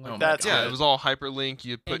or something like Oh my that. That's Yeah, good. it was all hyperlink.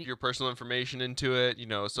 You put And- your personal information into it,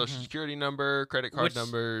 social Mhm. security number, credit card Which-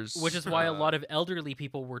 numbers. Which is why a lot of elderly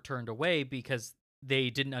people were turned away because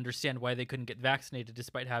they didn't understand why they couldn't get vaccinated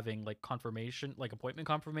despite having like confirmation, like appointment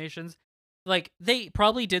confirmations. Like they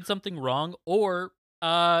probably did something wrong, or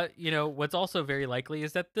what's also very likely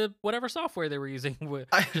is that the whatever software they were using was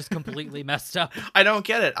just completely messed up. I don't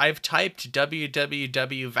get it. I've typed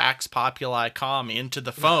www.vaxpopuli.com into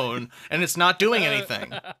the phone, and it's not doing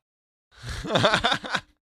anything.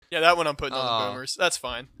 Yeah, that one I'm putting on the Oh. boomers. That's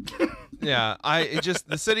fine. Yeah,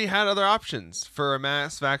 the city had other options for a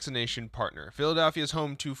mass vaccination partner. Philadelphia is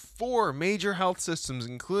home to 4 major health systems,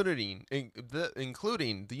 including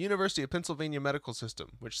the University of Pennsylvania Medical System,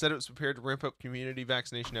 which said it was prepared to ramp up community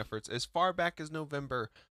vaccination efforts as far back as November,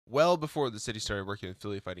 well before the city started working with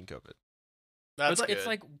Philly fighting COVID. That's good. It's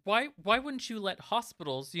like why wouldn't you let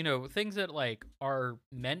hospitals, things that like are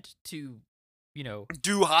meant to,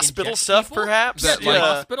 do hospital inject stuff, people? perhaps? That, do like-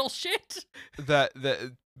 hospital shit? That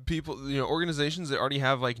people, organizations that already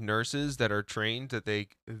have like nurses that are trained, that they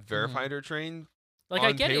verified are trained Like on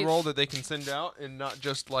I get payroll it. that they can send out, and not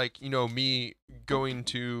just like me going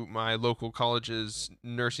to my local college's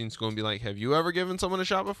nursing school and be like, have you ever given someone a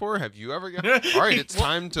shot before? Have you ever all right, it's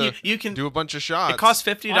time to you can do a bunch of shots. It costs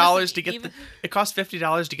 $50 Honestly, to get even- it costs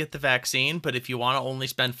 $50 to get the vaccine, but if you want to only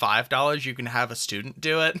spend $5, you can have a student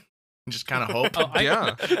do it. And just kind of hope. Oh,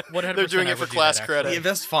 Yeah. 100% They're doing I it for would do class that, credit. actually. Yeah,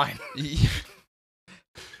 that's fine.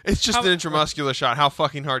 It's just How- an intramuscular shot. How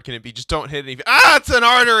fucking hard can it be? Just don't hit any. It's an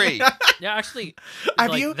artery. Yeah, actually, Have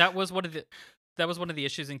like, you- that was one of the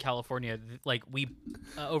issues in California. Like we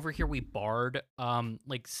over here we barred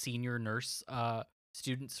like senior nurse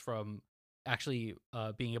students from actually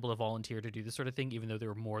being able to volunteer to do this sort of thing, even though they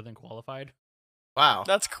were more than qualified. Wow.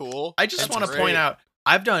 That's cool. I just That's want to great. point out,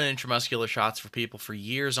 I've done intramuscular shots for people for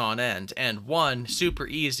years on end, and 1, super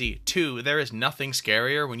easy. 2, there is nothing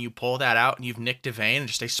scarier when you pull that out and you've nicked a vein and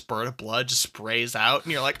just a spurt of blood just sprays out,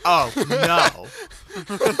 and you're like, oh no,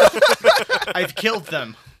 I've killed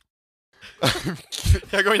them.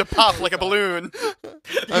 They're going to pop like a balloon.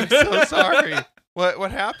 I'm so sorry.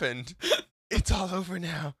 What happened? It's all over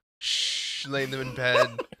now. Shh. Laying them in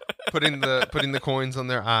bed, putting the coins on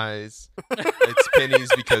their eyes. It's pennies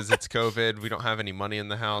because it's COVID. We don't have any money in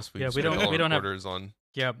the house. Yeah, we spent don't- all we our don't have- quarters on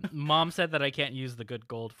Yeah, Mom said that I can't use the good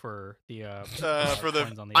gold for the for the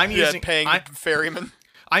coins on the I'm island. using- paying ferryman.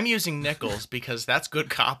 I'm using nickels because that's good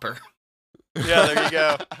copper. Yeah, there you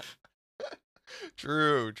go.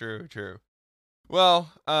 True.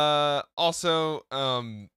 Well, also,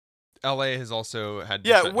 LA has also had to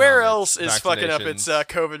Yeah, shut where down else its is fucking up its vaccinations.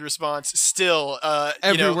 COVID response? Still,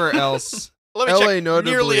 Everywhere else. let me LA check.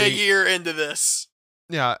 Nearly a notably- year into this.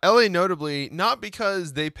 Yeah, LA notably, not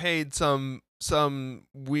because they paid some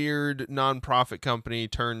weird non-profit company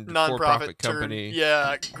turned for-profit company.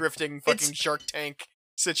 Grifting fucking Shark Tank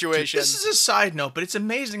situation. This is a side note, but it's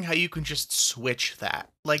amazing how you can just switch that.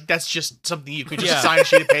 Like, that's just something you can just Yeah. sign a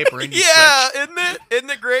sheet of paper and you yeah, switch. isn't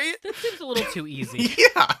it great? That seems a little too easy.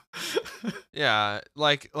 Yeah. Yeah,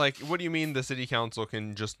 like what do you mean the city council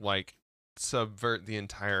can just like subvert the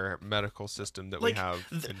entire medical system that we Like, have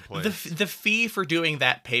in place? The fee for doing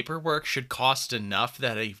that paperwork should cost enough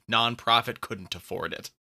that a nonprofit couldn't afford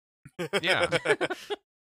it. Yeah.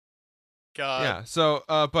 God. Yeah. So,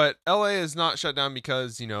 but LA is not shut down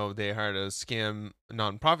because they hired a scam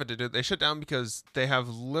nonprofit to do it. They shut down because they have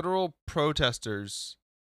literal protesters,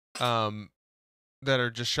 that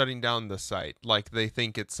are just shutting down the site. Like they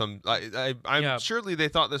think it's some. I'm Yeah. surely they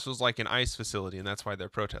thought this was like an ICE facility, and that's why they're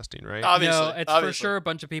protesting, right? Obviously, No, it's for obviously. sure a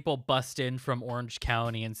bunch of people bust in from Orange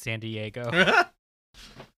County and San Diego.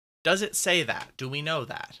 Does it say that? Do we know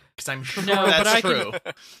that? Because I'm sure No, but that's I true.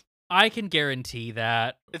 I can guarantee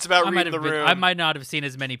that. It's about I might reading have the been, room. I might not have seen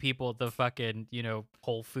as many people at the fucking,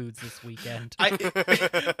 Whole Foods this weekend.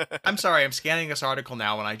 I'm sorry, I'm scanning this article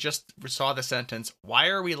now and I just saw the sentence, "Why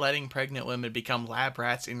are we letting pregnant women become lab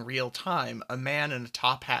rats in real time?" A man in a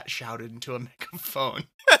top hat shouted into a megaphone.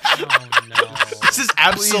 Oh no. This is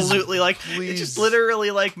absolutely it's please. just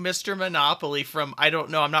literally like Mr. Monopoly from, I don't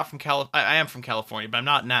know, I'm not from I am from California, but I'm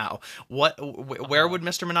not now. Where would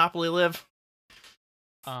Mr. Monopoly live?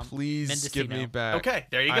 Please give me Mendocino. back. Okay,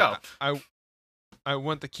 there you go. I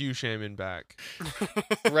want the Q shaman back.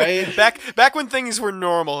 Right? back when things were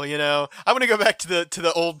normal, I want to go back to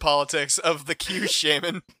the old politics of the Q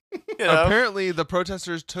shaman. Apparently, the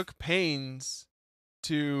protesters took pains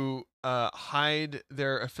to hide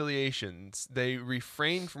their affiliations. They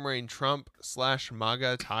refrained from wearing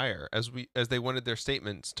Trump/MAGA attire as they wanted their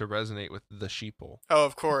statements to resonate with the sheeple. Oh,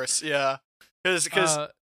 of course, yeah. Because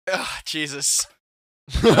Jesus.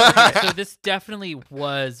 So this definitely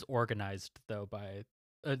was organized though by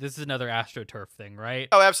this is another AstroTurf thing, right?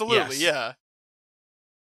 Oh, absolutely, Yes. yeah.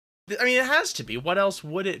 I mean, it has to be. What else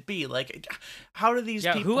would it be? Like, how do these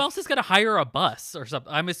Yeah, people... who else is gonna hire a bus or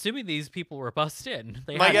something? I'm assuming these people were bussed in.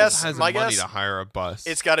 They My had guess- to. Has my money guess- to hire a bus.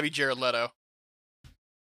 It's got to be Jared Leto.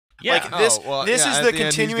 Yeah. Like this this yeah, is at the the end,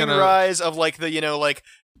 he's continuing gonna- rise of like the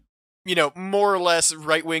more or less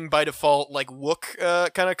right wing by default like wook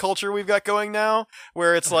kind of culture we've got going now,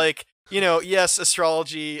 where it's like yes,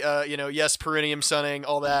 astrology, yes, perineum sunning,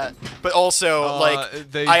 all that, but also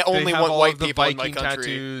I only have want all white of the people in my Viking country.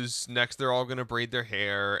 tattoos. Next, they're all gonna braid their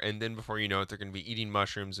hair, and then before you know it, they're gonna be eating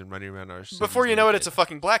mushrooms and running around our cities Before you know it, naked. it's a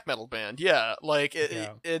fucking black metal band. Yeah, like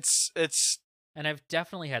Yeah. it's And I've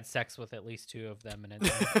definitely had sex with at least two of them,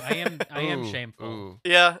 and I am Ooh, shameful.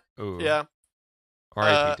 yeah, Ooh. yeah,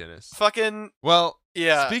 R.I.P. Dennis. fucking Well,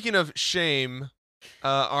 yeah. speaking of shame,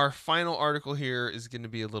 our final article here is going to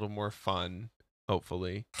be a little more fun,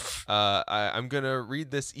 hopefully. I'm going to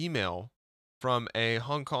read this email from a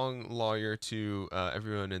Hong Kong lawyer to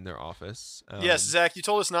everyone in their office. Yes, Zach, you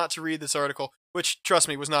told us not to read this article, which, trust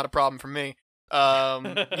me, was not a problem for me.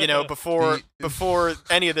 Before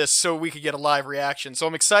any of this, so we could get a live reaction. So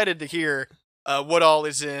I'm excited to hear what all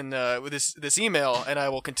is in with this email, and I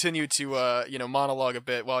will continue to monologue a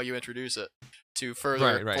bit while you introduce it to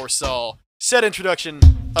further Right. forestall said introduction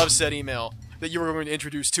of said email that you were going to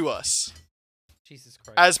introduce to us Jesus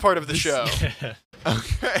Christ. as part of the show.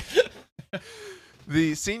 Okay.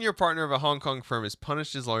 The senior partner of a Hong Kong firm has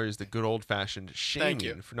punished his lawyers the good old-fashioned Thank you.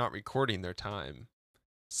 shaming for not recording their time.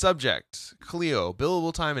 Subject, Clio,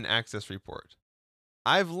 billable time and access report.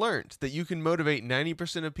 I've learned that you can motivate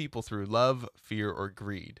 90% of people through love, fear, or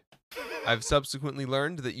greed. I've subsequently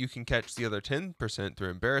learned that you can catch the other 10% through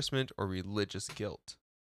embarrassment or religious guilt.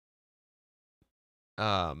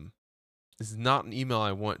 This is not an email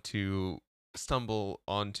I want to stumble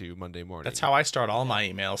onto Monday morning. That's how I start all my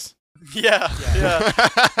emails. Yeah.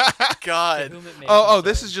 To God, whom it may Oh,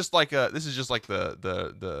 this concern. is just like the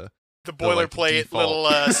the like, boilerplate default.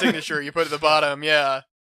 little signature you put at the bottom. Yeah.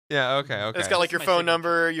 yeah, okay. It's got like This your is my phone signature.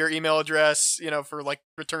 number, your email address, for like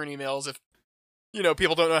return emails if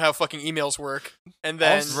people don't know how fucking emails work. And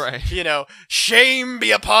then Also- right. Shame be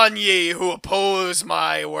upon ye who oppose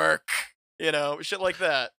my work. Shit like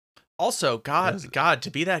that. Also, God, to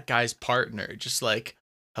be that guy's partner, just like,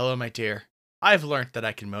 hello, my dear. I've learned that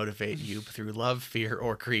I can motivate you through love, fear,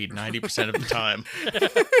 or greed 90% of the time.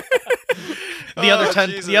 The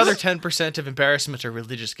other 10% of embarrassment or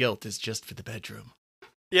religious guilt is just for the bedroom.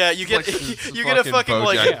 Yeah, you get you get a fucking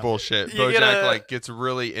BoJack like bullshit. BoJack like gets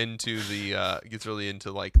really into the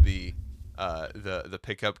the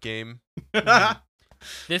pickup game.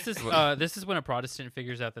 This is when a Protestant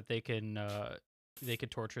figures out that they can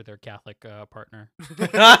torture their Catholic partner. you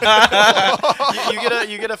get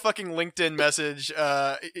a fucking LinkedIn message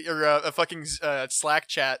or a fucking Slack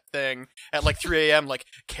chat thing at like 3 a.m. like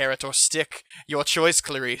carrot or stick, your choice,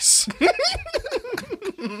 Clarice.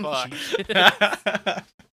 Fuck.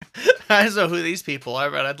 I don't know who these people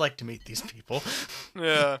are, but I'd like to meet these people.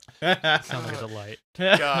 Yeah. Sounds like a delight.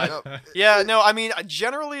 God. Yeah, no, I mean,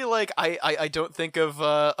 generally, like, I don't think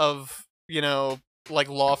of, you know, like,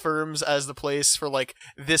 law firms as the place for, like,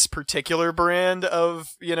 this particular brand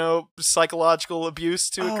of, you know, psychological abuse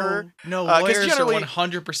to occur. No, lawyers are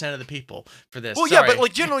 100% of the people for this. Well, Sorry. yeah, but,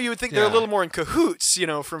 like, generally you would think they're a little more in cahoots, you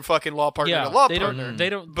know, from fucking law partner to law partner. They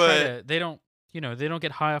don't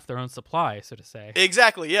get high off their own supply, so to say.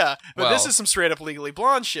 Exactly, yeah. But Well, this is some straight up Legally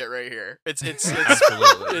Blonde shit right here. It's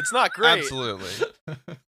Absolutely. it's not great. Absolutely.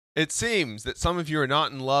 It seems that some of you are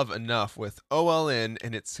not in love enough with OLN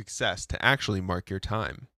and its success to actually mark your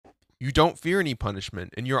time. You don't fear any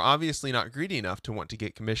punishment, and you're obviously not greedy enough to want to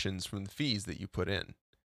get commissions from the fees that you put in.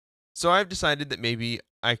 So I've decided that maybe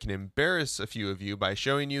I can embarrass a few of you by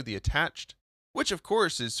showing you the attached, which of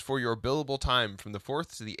course is for your billable time from the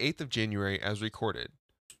 4th to the 8th of January as recorded.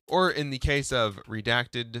 Or in the case of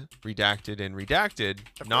redacted, redacted, and redacted,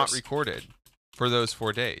 not recorded for those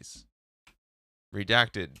 4 days.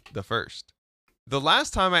 Redacted the 1st. The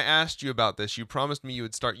last time I asked you about this, you promised me you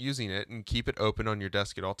would start using it and keep it open on your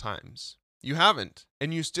desk at all times. You haven't,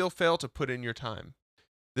 and you still fail to put in your time.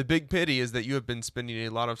 The big pity is that you have been spending a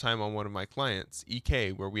lot of time on one of my clients,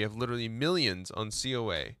 EK, where we have literally millions on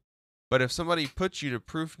COA. But if somebody puts you to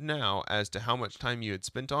proof now as to how much time you had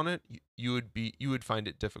spent on it, you would find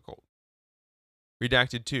it difficult.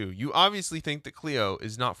 Redacted 2. You obviously think that Clio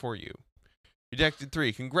is not for you. Redacted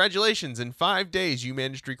 3. Congratulations, in 5 days you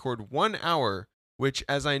managed to record 1 hour, which,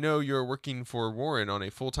 as I know you're working for Warren on a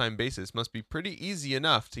full-time basis, must be pretty easy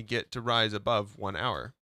enough to get to rise above 1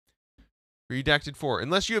 hour. Redacted 4.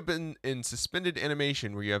 Unless you have been in suspended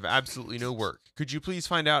animation where you have absolutely no work, could you please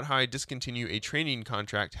find out how I discontinue a training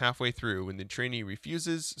contract halfway through when the trainee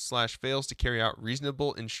refuses/fails to carry out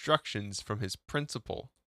reasonable instructions from his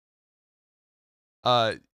principal?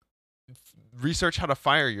 Research how to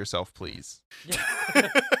fire yourself, please.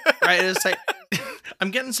 Right, it's like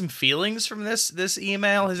I'm getting some feelings from this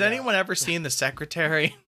email. Has anyone ever seen The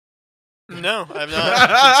Secretary? No, I've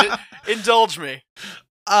not. Indulge me.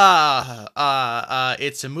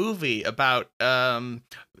 It's a movie about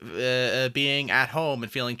being at home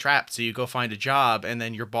and feeling trapped, so you go find a job, and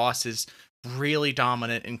then your boss is really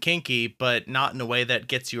dominant and kinky, but not in a way that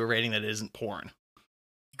gets you a rating that isn't porn.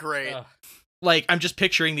 Great. Like, I'm just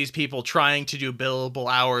picturing these people trying to do billable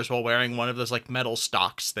hours while wearing one of those, like, metal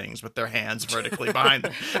stocks things with their hands vertically behind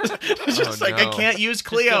them. It's just I can't use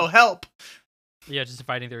Clio, help! Yeah, just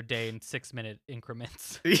dividing their day in 6-minute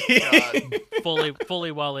increments. God.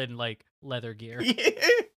 fully well in, like, leather gear.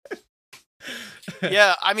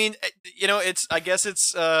 Yeah, I mean, you know, I guess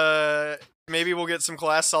it's, maybe we'll get some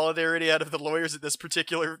class solidarity out of the lawyers at this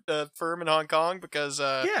particular firm in Hong Kong because,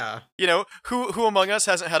 you know, who among us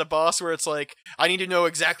hasn't had a boss where it's like, I need to know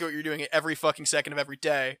exactly what you're doing at every fucking second of every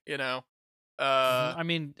day, you know? I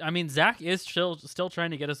mean, Zach is still trying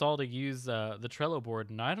to get us all to use the Trello board,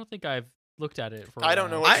 and I don't think I've looked at it for a while. I don't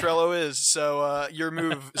know what Trello is, so your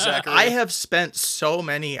move, Zachary. I have spent so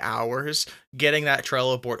many hours getting that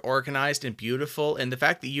Trello board organized and beautiful, and the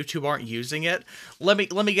fact that you two aren't using it, let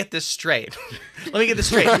me get this straight. Dennis,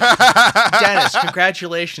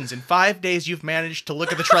 congratulations. In 5 days, you've managed to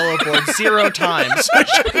look at the Trello board 0 times.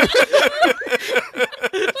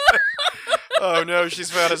 Oh no, she's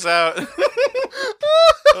found us out. This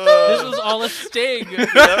was all a sting. Yep.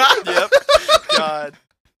 God.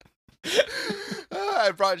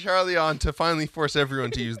 I brought Charlie on to finally force everyone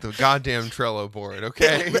to use the goddamn Trello board,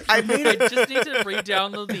 okay? I just need to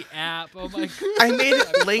re-download the app. Oh my god. I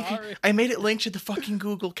made it link to the fucking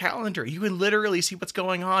Google Calendar. You can literally see what's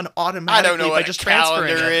going on automatically. I don't know what just a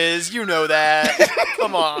calendar it. is. You know that.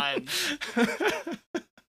 Come on.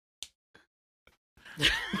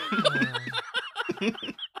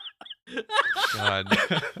 God.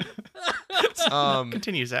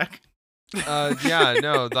 Continue, Zach. Yeah,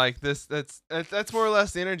 no, like that's more or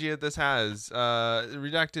less the energy that this has.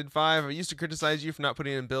 Redacted 5. I used to criticize you for not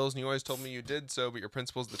putting in bills, and you always told me you did so, but your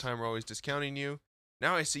principals at the time were always discounting you.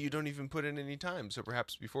 Now I see you don't even put in any time, so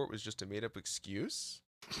perhaps before it was just a made-up excuse.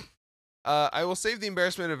 I will save the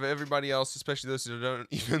embarrassment of everybody else, especially those who don't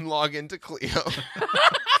even log into Clio.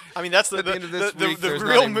 I mean, that's the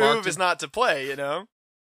real move is not to play, you know?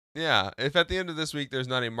 Yeah, if at the end of this week there's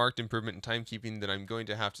not a marked improvement in timekeeping, then I'm going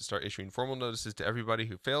to have to start issuing formal notices to everybody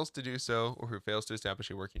who fails to do so or who fails to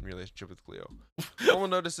establish a working relationship with Clio. Formal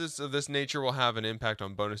notices of this nature will have an impact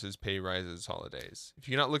on bonuses, pay rises, holidays. If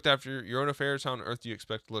you cannot look after your own affairs, how on earth do you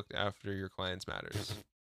expect to look after your clients' matters?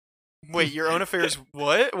 Wait, your own affairs?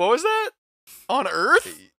 What? What was that? On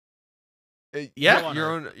Earth? Yeah,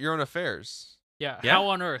 your own affairs. Yeah. How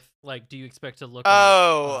on earth, like, do you expect to look?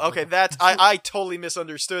 Okay. That's I totally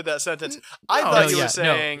misunderstood that sentence. I thought you were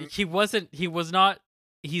saying no, he wasn't. He was not.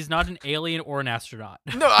 He's not an alien or an astronaut.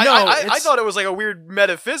 No, I thought it was like a weird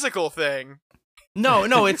metaphysical thing.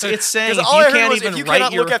 No, it's saying all I heard was if you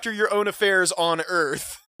cannot look after your own affairs on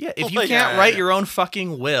Earth. Yeah, if you can't write your own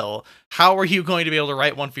fucking will, how are you going to be able to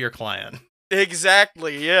write one for your client?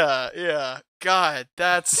 Exactly. Yeah. God,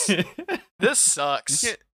 this sucks.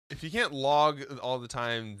 If you can't log all the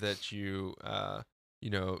time that you,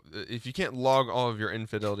 if you can't log all of your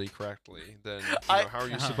infidelity correctly, then how are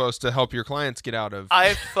you supposed to help your clients get out of?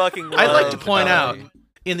 I fucking. I'd like to point out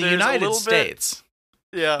in the United States.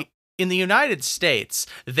 Yeah. In the United States,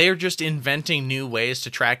 they're just inventing new ways to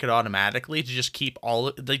track it automatically to just keep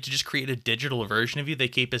to just create a digital version of you. They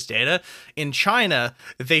keep as data. In China,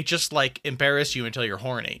 they just like embarrass you until you're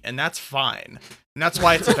horny, and that's fine. And that's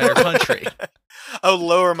why it's a better country. Oh,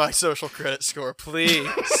 lower my social credit score, please.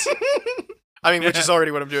 I mean, which is already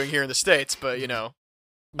what I'm doing here in the States, but you know.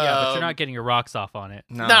 Yeah, but you're not getting your rocks off on it.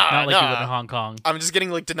 No. Not like you would in Hong Kong. I'm just getting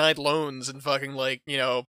like denied loans and fucking like, you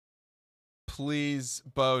know. Please,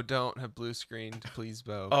 Bo, don't have blue screened. Please,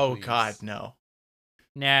 Bo. Oh, please. God, no.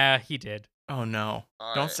 Nah, he did. Oh, no.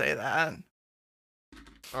 Don't say that.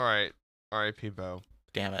 All right. R.I.P. Bo.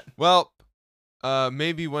 Damn it. Well,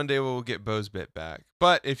 maybe one day we'll get Bo's bit back.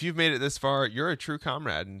 But if you've made it this far, you're a true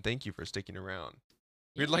comrade, and thank you for sticking around.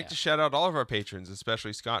 We'd like to shout out all of our patrons,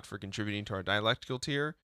 especially Scott for contributing to our dialectical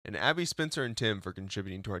tier, and Abby, Spencer, and Tim for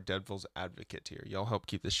contributing to our Devil's Advocate tier. Y'all help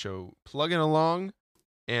keep this show plugging along.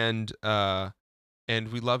 And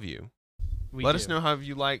we love you. Let us know how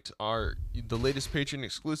you liked the latest Patreon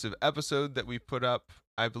exclusive episode that we put up.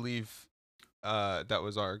 I believe that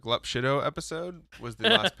was our Glup Shido episode, was the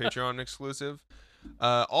last Patreon exclusive.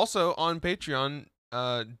 Also on Patreon,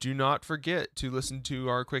 do not forget to listen to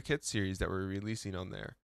our Quick Hits series that we're releasing on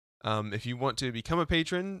there. If you want to become a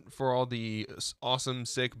patron for all the awesome,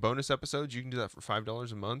 sick bonus episodes, you can do that for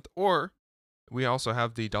 $5 a month. Or we also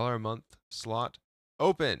have the $1 a month slot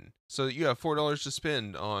open, so that you have $4 to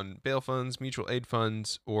spend on bail funds, mutual aid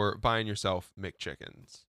funds, or buying yourself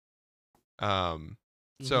McChickens.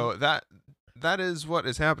 So that is what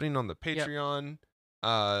is happening on the Patreon.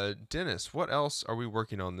 Yep. Dennis, what else are we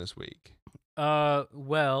working on this week?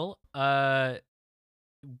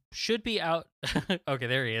 Should be out. Okay,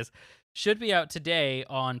 there he is. Should be out today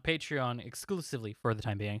on Patreon exclusively for the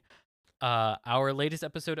time being. Our latest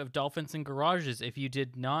episode of Dolphins and Garages. If you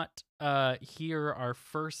did not hear our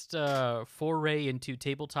first foray into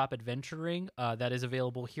tabletop adventuring, that is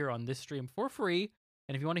available here on this stream for free.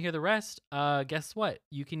 And if you want to hear the rest, guess what?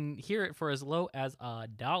 You can hear it for as low as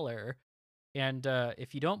 $1. And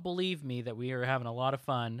if you don't believe me that we are having a lot of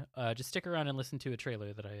fun, just stick around and listen to a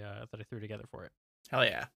trailer that I threw together for it. Hell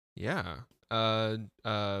yeah. Yeah.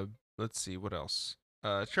 Let's see, what else?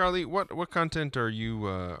 Charlie, what content are you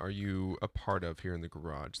a part of here in the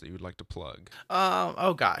garage that you would like to plug?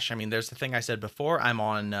 Oh gosh, I mean, there's the thing I said before. I'm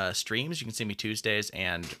on streams. You can see me Tuesdays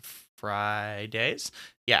and Fridays.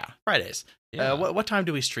 Yeah, Fridays. Yeah. What time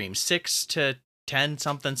do we stream? 6 to 10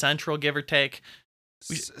 something Central, give or take.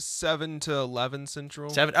 7 to 11 Central.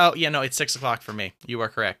 7. Oh yeah, no, it's 6 o'clock for me. You are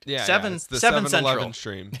correct. Yeah, 7. It's the 7 Central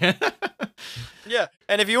stream. Yeah,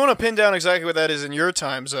 and if you want to pin down exactly what that is in your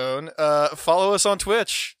time zone, follow us on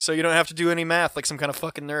Twitch, so you don't have to do any math like some kind of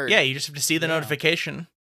fucking nerd. Yeah, you just have to see the notification,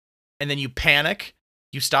 and then you panic,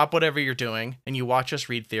 you stop whatever you're doing, and you watch us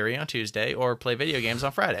read theory on Tuesday or play video games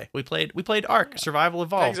on Friday. We played Ark Survival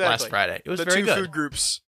Evolved last Friday. It was very good. The 2 food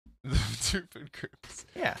groups. The 2 food groups.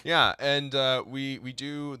 Yeah. Yeah, and we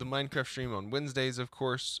do the Minecraft stream on Wednesdays, of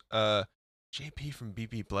course. JP from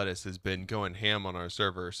BP Bledis has been going ham on our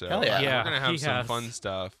server, so Hell yeah. we're gonna have some fun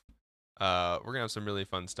stuff. We're gonna have some really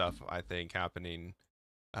fun stuff, I think, happening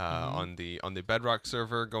on the Bedrock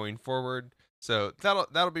server going forward. So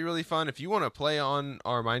that'll be really fun. If you want to play on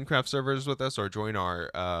our Minecraft servers with us or join our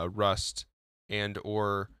Rust and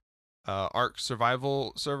or Ark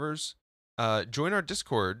survival servers, join our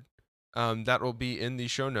Discord. That will be in the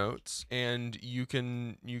show notes, and you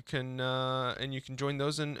can join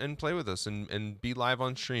those and play with us and be live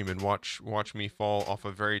on stream and watch me fall off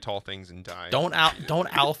of very tall things and die. Don't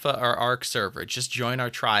alpha our Ark server. Just join our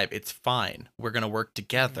tribe. It's fine. We're gonna work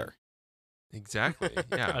together. Exactly.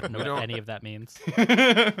 Yeah. I don't know what any of that means.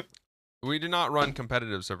 We do not run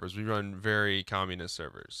competitive servers. We run very communist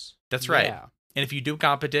servers. That's right. Yeah. And if you do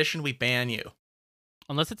competition, we ban you.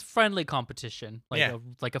 Unless it's friendly competition,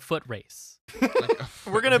 like a foot race.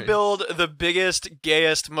 We're gonna build the biggest,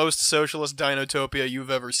 gayest, most socialist Dinotopia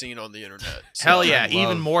you've ever seen on the internet. So, Hell yeah,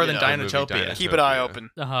 even more than Dinotopia. Dinotopia. Keep an eye open.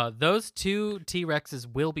 Those two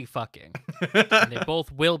T-Rexes will be fucking. And they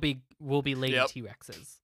both will be lady Yep.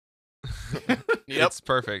 T-Rexes. Yep. It's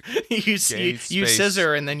perfect. you space.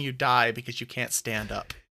 scissor and then you die because you can't stand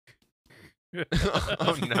up.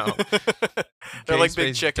 Oh no. They're like Gay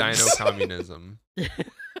big space chickens. Dino communism.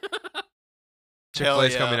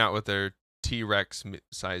 Chick-fil-A's coming out with their T-Rex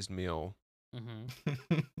sized meal.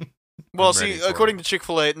 Mm-hmm. Well, I'm see, ready for according it. to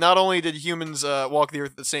Chick-fil-A, not only did humans walk the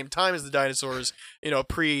earth at the same time as the dinosaurs,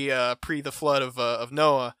 pre the flood of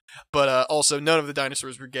Noah, but also none of the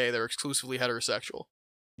dinosaurs were gay. They were exclusively heterosexual.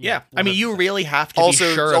 Yeah, I mean, you really have to Also,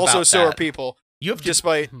 be sure about so that. are people. You have to.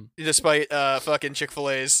 Despite Mhm. fucking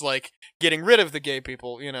Chick-fil-A's like getting rid of the gay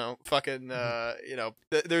people, fucking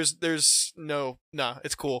there's no,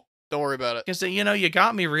 it's cool. Don't worry about it. Because you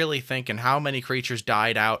got me really thinking how many creatures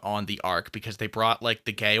died out on the Ark because they brought like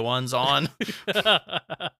the gay ones on,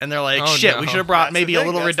 and they're like, Oh, shit, no. we should have brought That's maybe the a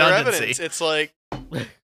thing, little that's their redundancy. evidence. It's like,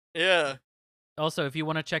 yeah. Also, if you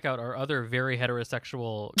want to check out our other very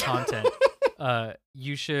heterosexual content,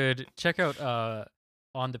 you should check out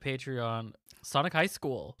on the Patreon Sonic High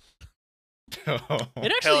School. It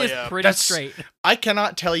actually Hell is yeah. pretty That's- straight. I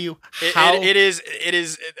cannot tell you how It is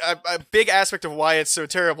a big aspect of why it's so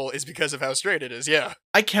terrible is because of how straight it is. Yeah.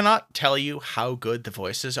 I cannot tell you how good the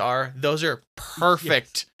voices are. Those are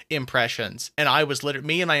perfect impressions, and I was literally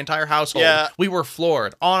me and my entire household. Yeah. We were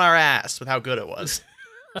floored on our ass with how good it was.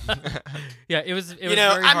 Yeah, it was. I'm very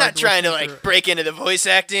not hard trying to listen like break into the voice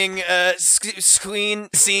acting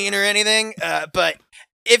scene or anything, but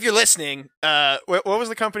if you're listening, what was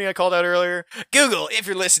the company I called out earlier? Google, if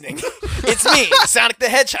you're listening. It's me, Sonic the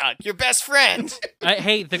Hedgehog, your best friend.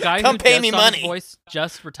 Hey, the guy Come who pay does me Sonic's money. voice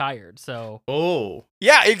just retired, so Oh,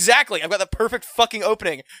 Yeah, exactly. I've got the perfect fucking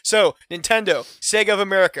opening. So, Nintendo, Sega of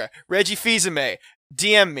America, Reggie Fils-Aimé,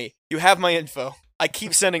 DM me. You have my info. I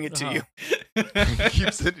keep sending it to you.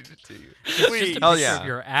 Keep sending it to you. Please. just a Hell picture yeah. of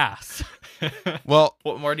your ass. Well,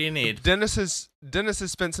 what more do you need? Dennis has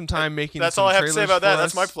spent some time making. That's some all I have to say trailers about that. for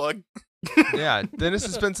That's my us. plug. Yeah, Dennis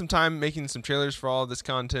has spent some time making some trailers for all of this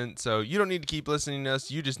content, so you don't need to keep listening to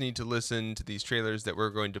us. You just need to listen to these trailers that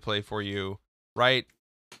we're going to play for you, right?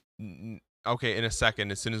 Okay, in a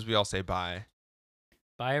second, as soon as we all say bye.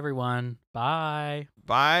 Bye, everyone. Bye.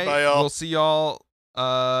 Bye. Bye, y'all. We'll see y'all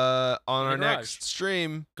on our garage. next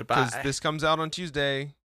stream. Goodbye. Because this comes out on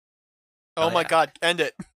Tuesday. Oh my yeah. god, end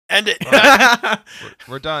it. End it.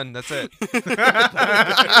 We're done. That's it.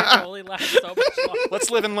 It only lasts so much longer.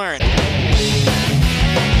 Let's live and learn.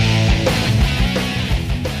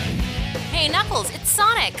 Hey, Knuckles, it's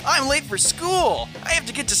Sonic. I'm late for school. I have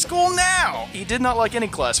to get to school now. He did not like any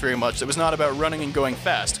class very much that was not about running and going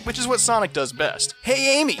fast, which is what Sonic does best.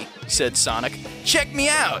 Hey, Amy, said Sonic, check me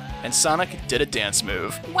out. And Sonic did a dance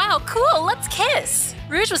move. Wow, cool, let's kiss.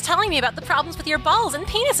 Rouge was telling me about the problems with your balls and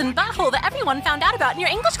penis and butthole that everyone found out about in your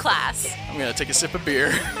English class. I'm gonna take a sip of beer.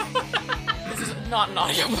 This is not an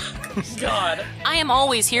audiobook. God. I am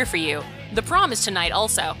always here for you. The prom is tonight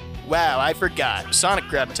also. Wow, I forgot. Sonic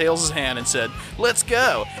grabbed Tails' hand and said, let's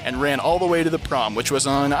go, and ran all the way to the prom, which was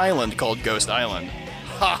on an island called Ghost Island.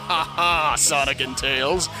 Ha ha ha, Sonic and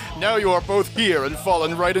Tails. Now you are both here and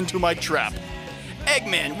fallen right into my trap.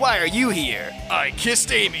 Eggman, why are you here? I kissed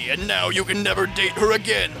Amy, and now you can never date her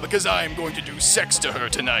again because I'm going to do sex to her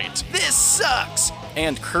tonight. This sucks!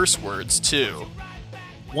 And curse words, too.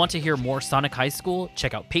 Want to hear more Sonic High School?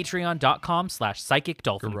 Check out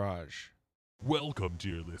patreon.com/psychicdolphin. Garage. Welcome,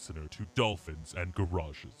 dear listener, to Dolphins and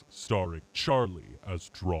Garages, starring Charlie as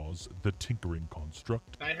Draws the Tinkering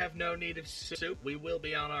Construct, I have no need of soup. We will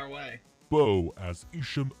be on our way. Bo as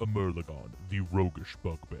Isham Amerlagon, the Roguish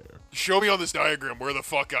Bugbear, Show me on this diagram where the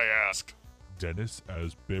fuck I asked. Dennis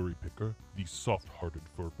as Berry Picker, the soft-hearted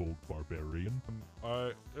furbolg barbarian,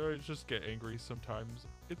 I just get angry sometimes.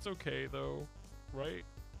 It's okay though, right?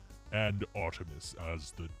 and Artemis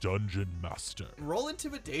as the Dungeon Master. Roll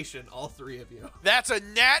intimidation, all three of you. That's a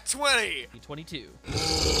nat 20. 22.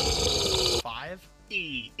 5.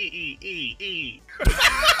 Be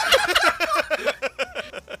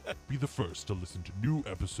the first to listen to new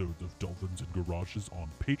episodes of Dolphins and Garages on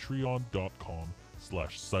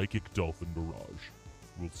patreon.com/Psychic Dolphin Garage.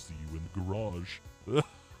 We'll see you in the garage.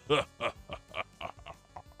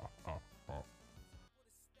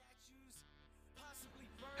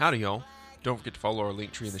 Howdy, y'all. Don't forget to follow our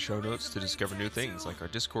link tree in the show notes to discover new things like our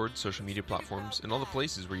Discord, social media platforms, and all the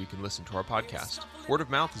places where you can listen to our podcast. Word of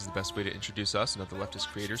mouth is the best way to introduce us and other leftist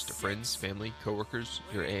creators to friends, family, coworkers,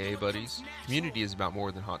 your AA buddies. Community is about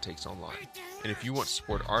more than hot takes online. And if you want to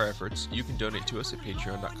support our efforts, you can donate to us at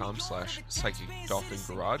patreon.com/Psychic Dolphin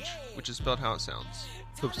Garage, which is spelled how it sounds.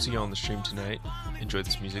 Hope to see you on the stream tonight. Enjoy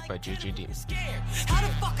this music by JJ Demon. How the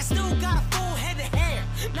fuck I still got a full head of hair?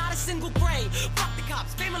 Not a single gray. Fuck the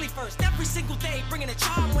cops, family first, every single day. Bringing a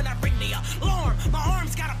charm when I ring the alarm. My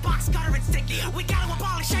arms got a box cutter and sticky. We gotta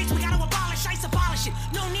abolish ice, we gotta abolish ice, abolish it.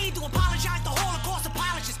 No need to apologize, the Holocaust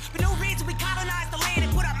apologists. For no reason we colonized the land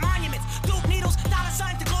and put up monuments. Dope needles, dollar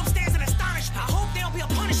signs, the globe stands in astonishment. I hope there'll be a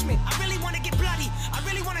punishment. I really wanna get bloody. I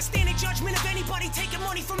really wanna stand in judgment of anybody taking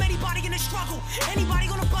money from anybody in the struggle. Anybody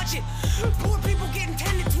on a budget. Poor people getting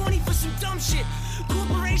 10 to 20 for some dumb shit.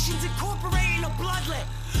 Corporations incorporating a bloodlet.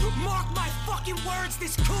 Mark my fucking words,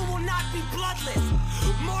 this coup will not be bloodless.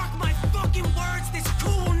 Mark my fucking words, this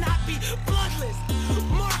coup will not be bloodless.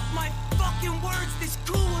 Mark my fucking words, this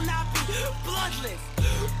coup will not be bloodless.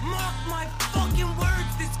 Mark my fucking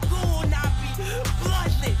words, this coup will not be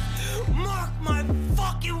bloodless. Mark my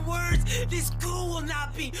fucking words, this coup will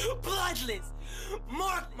not be bloodless.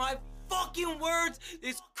 Mark my fucking words,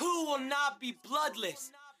 this coup will not be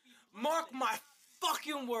bloodless. Mark my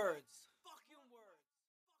fucking words.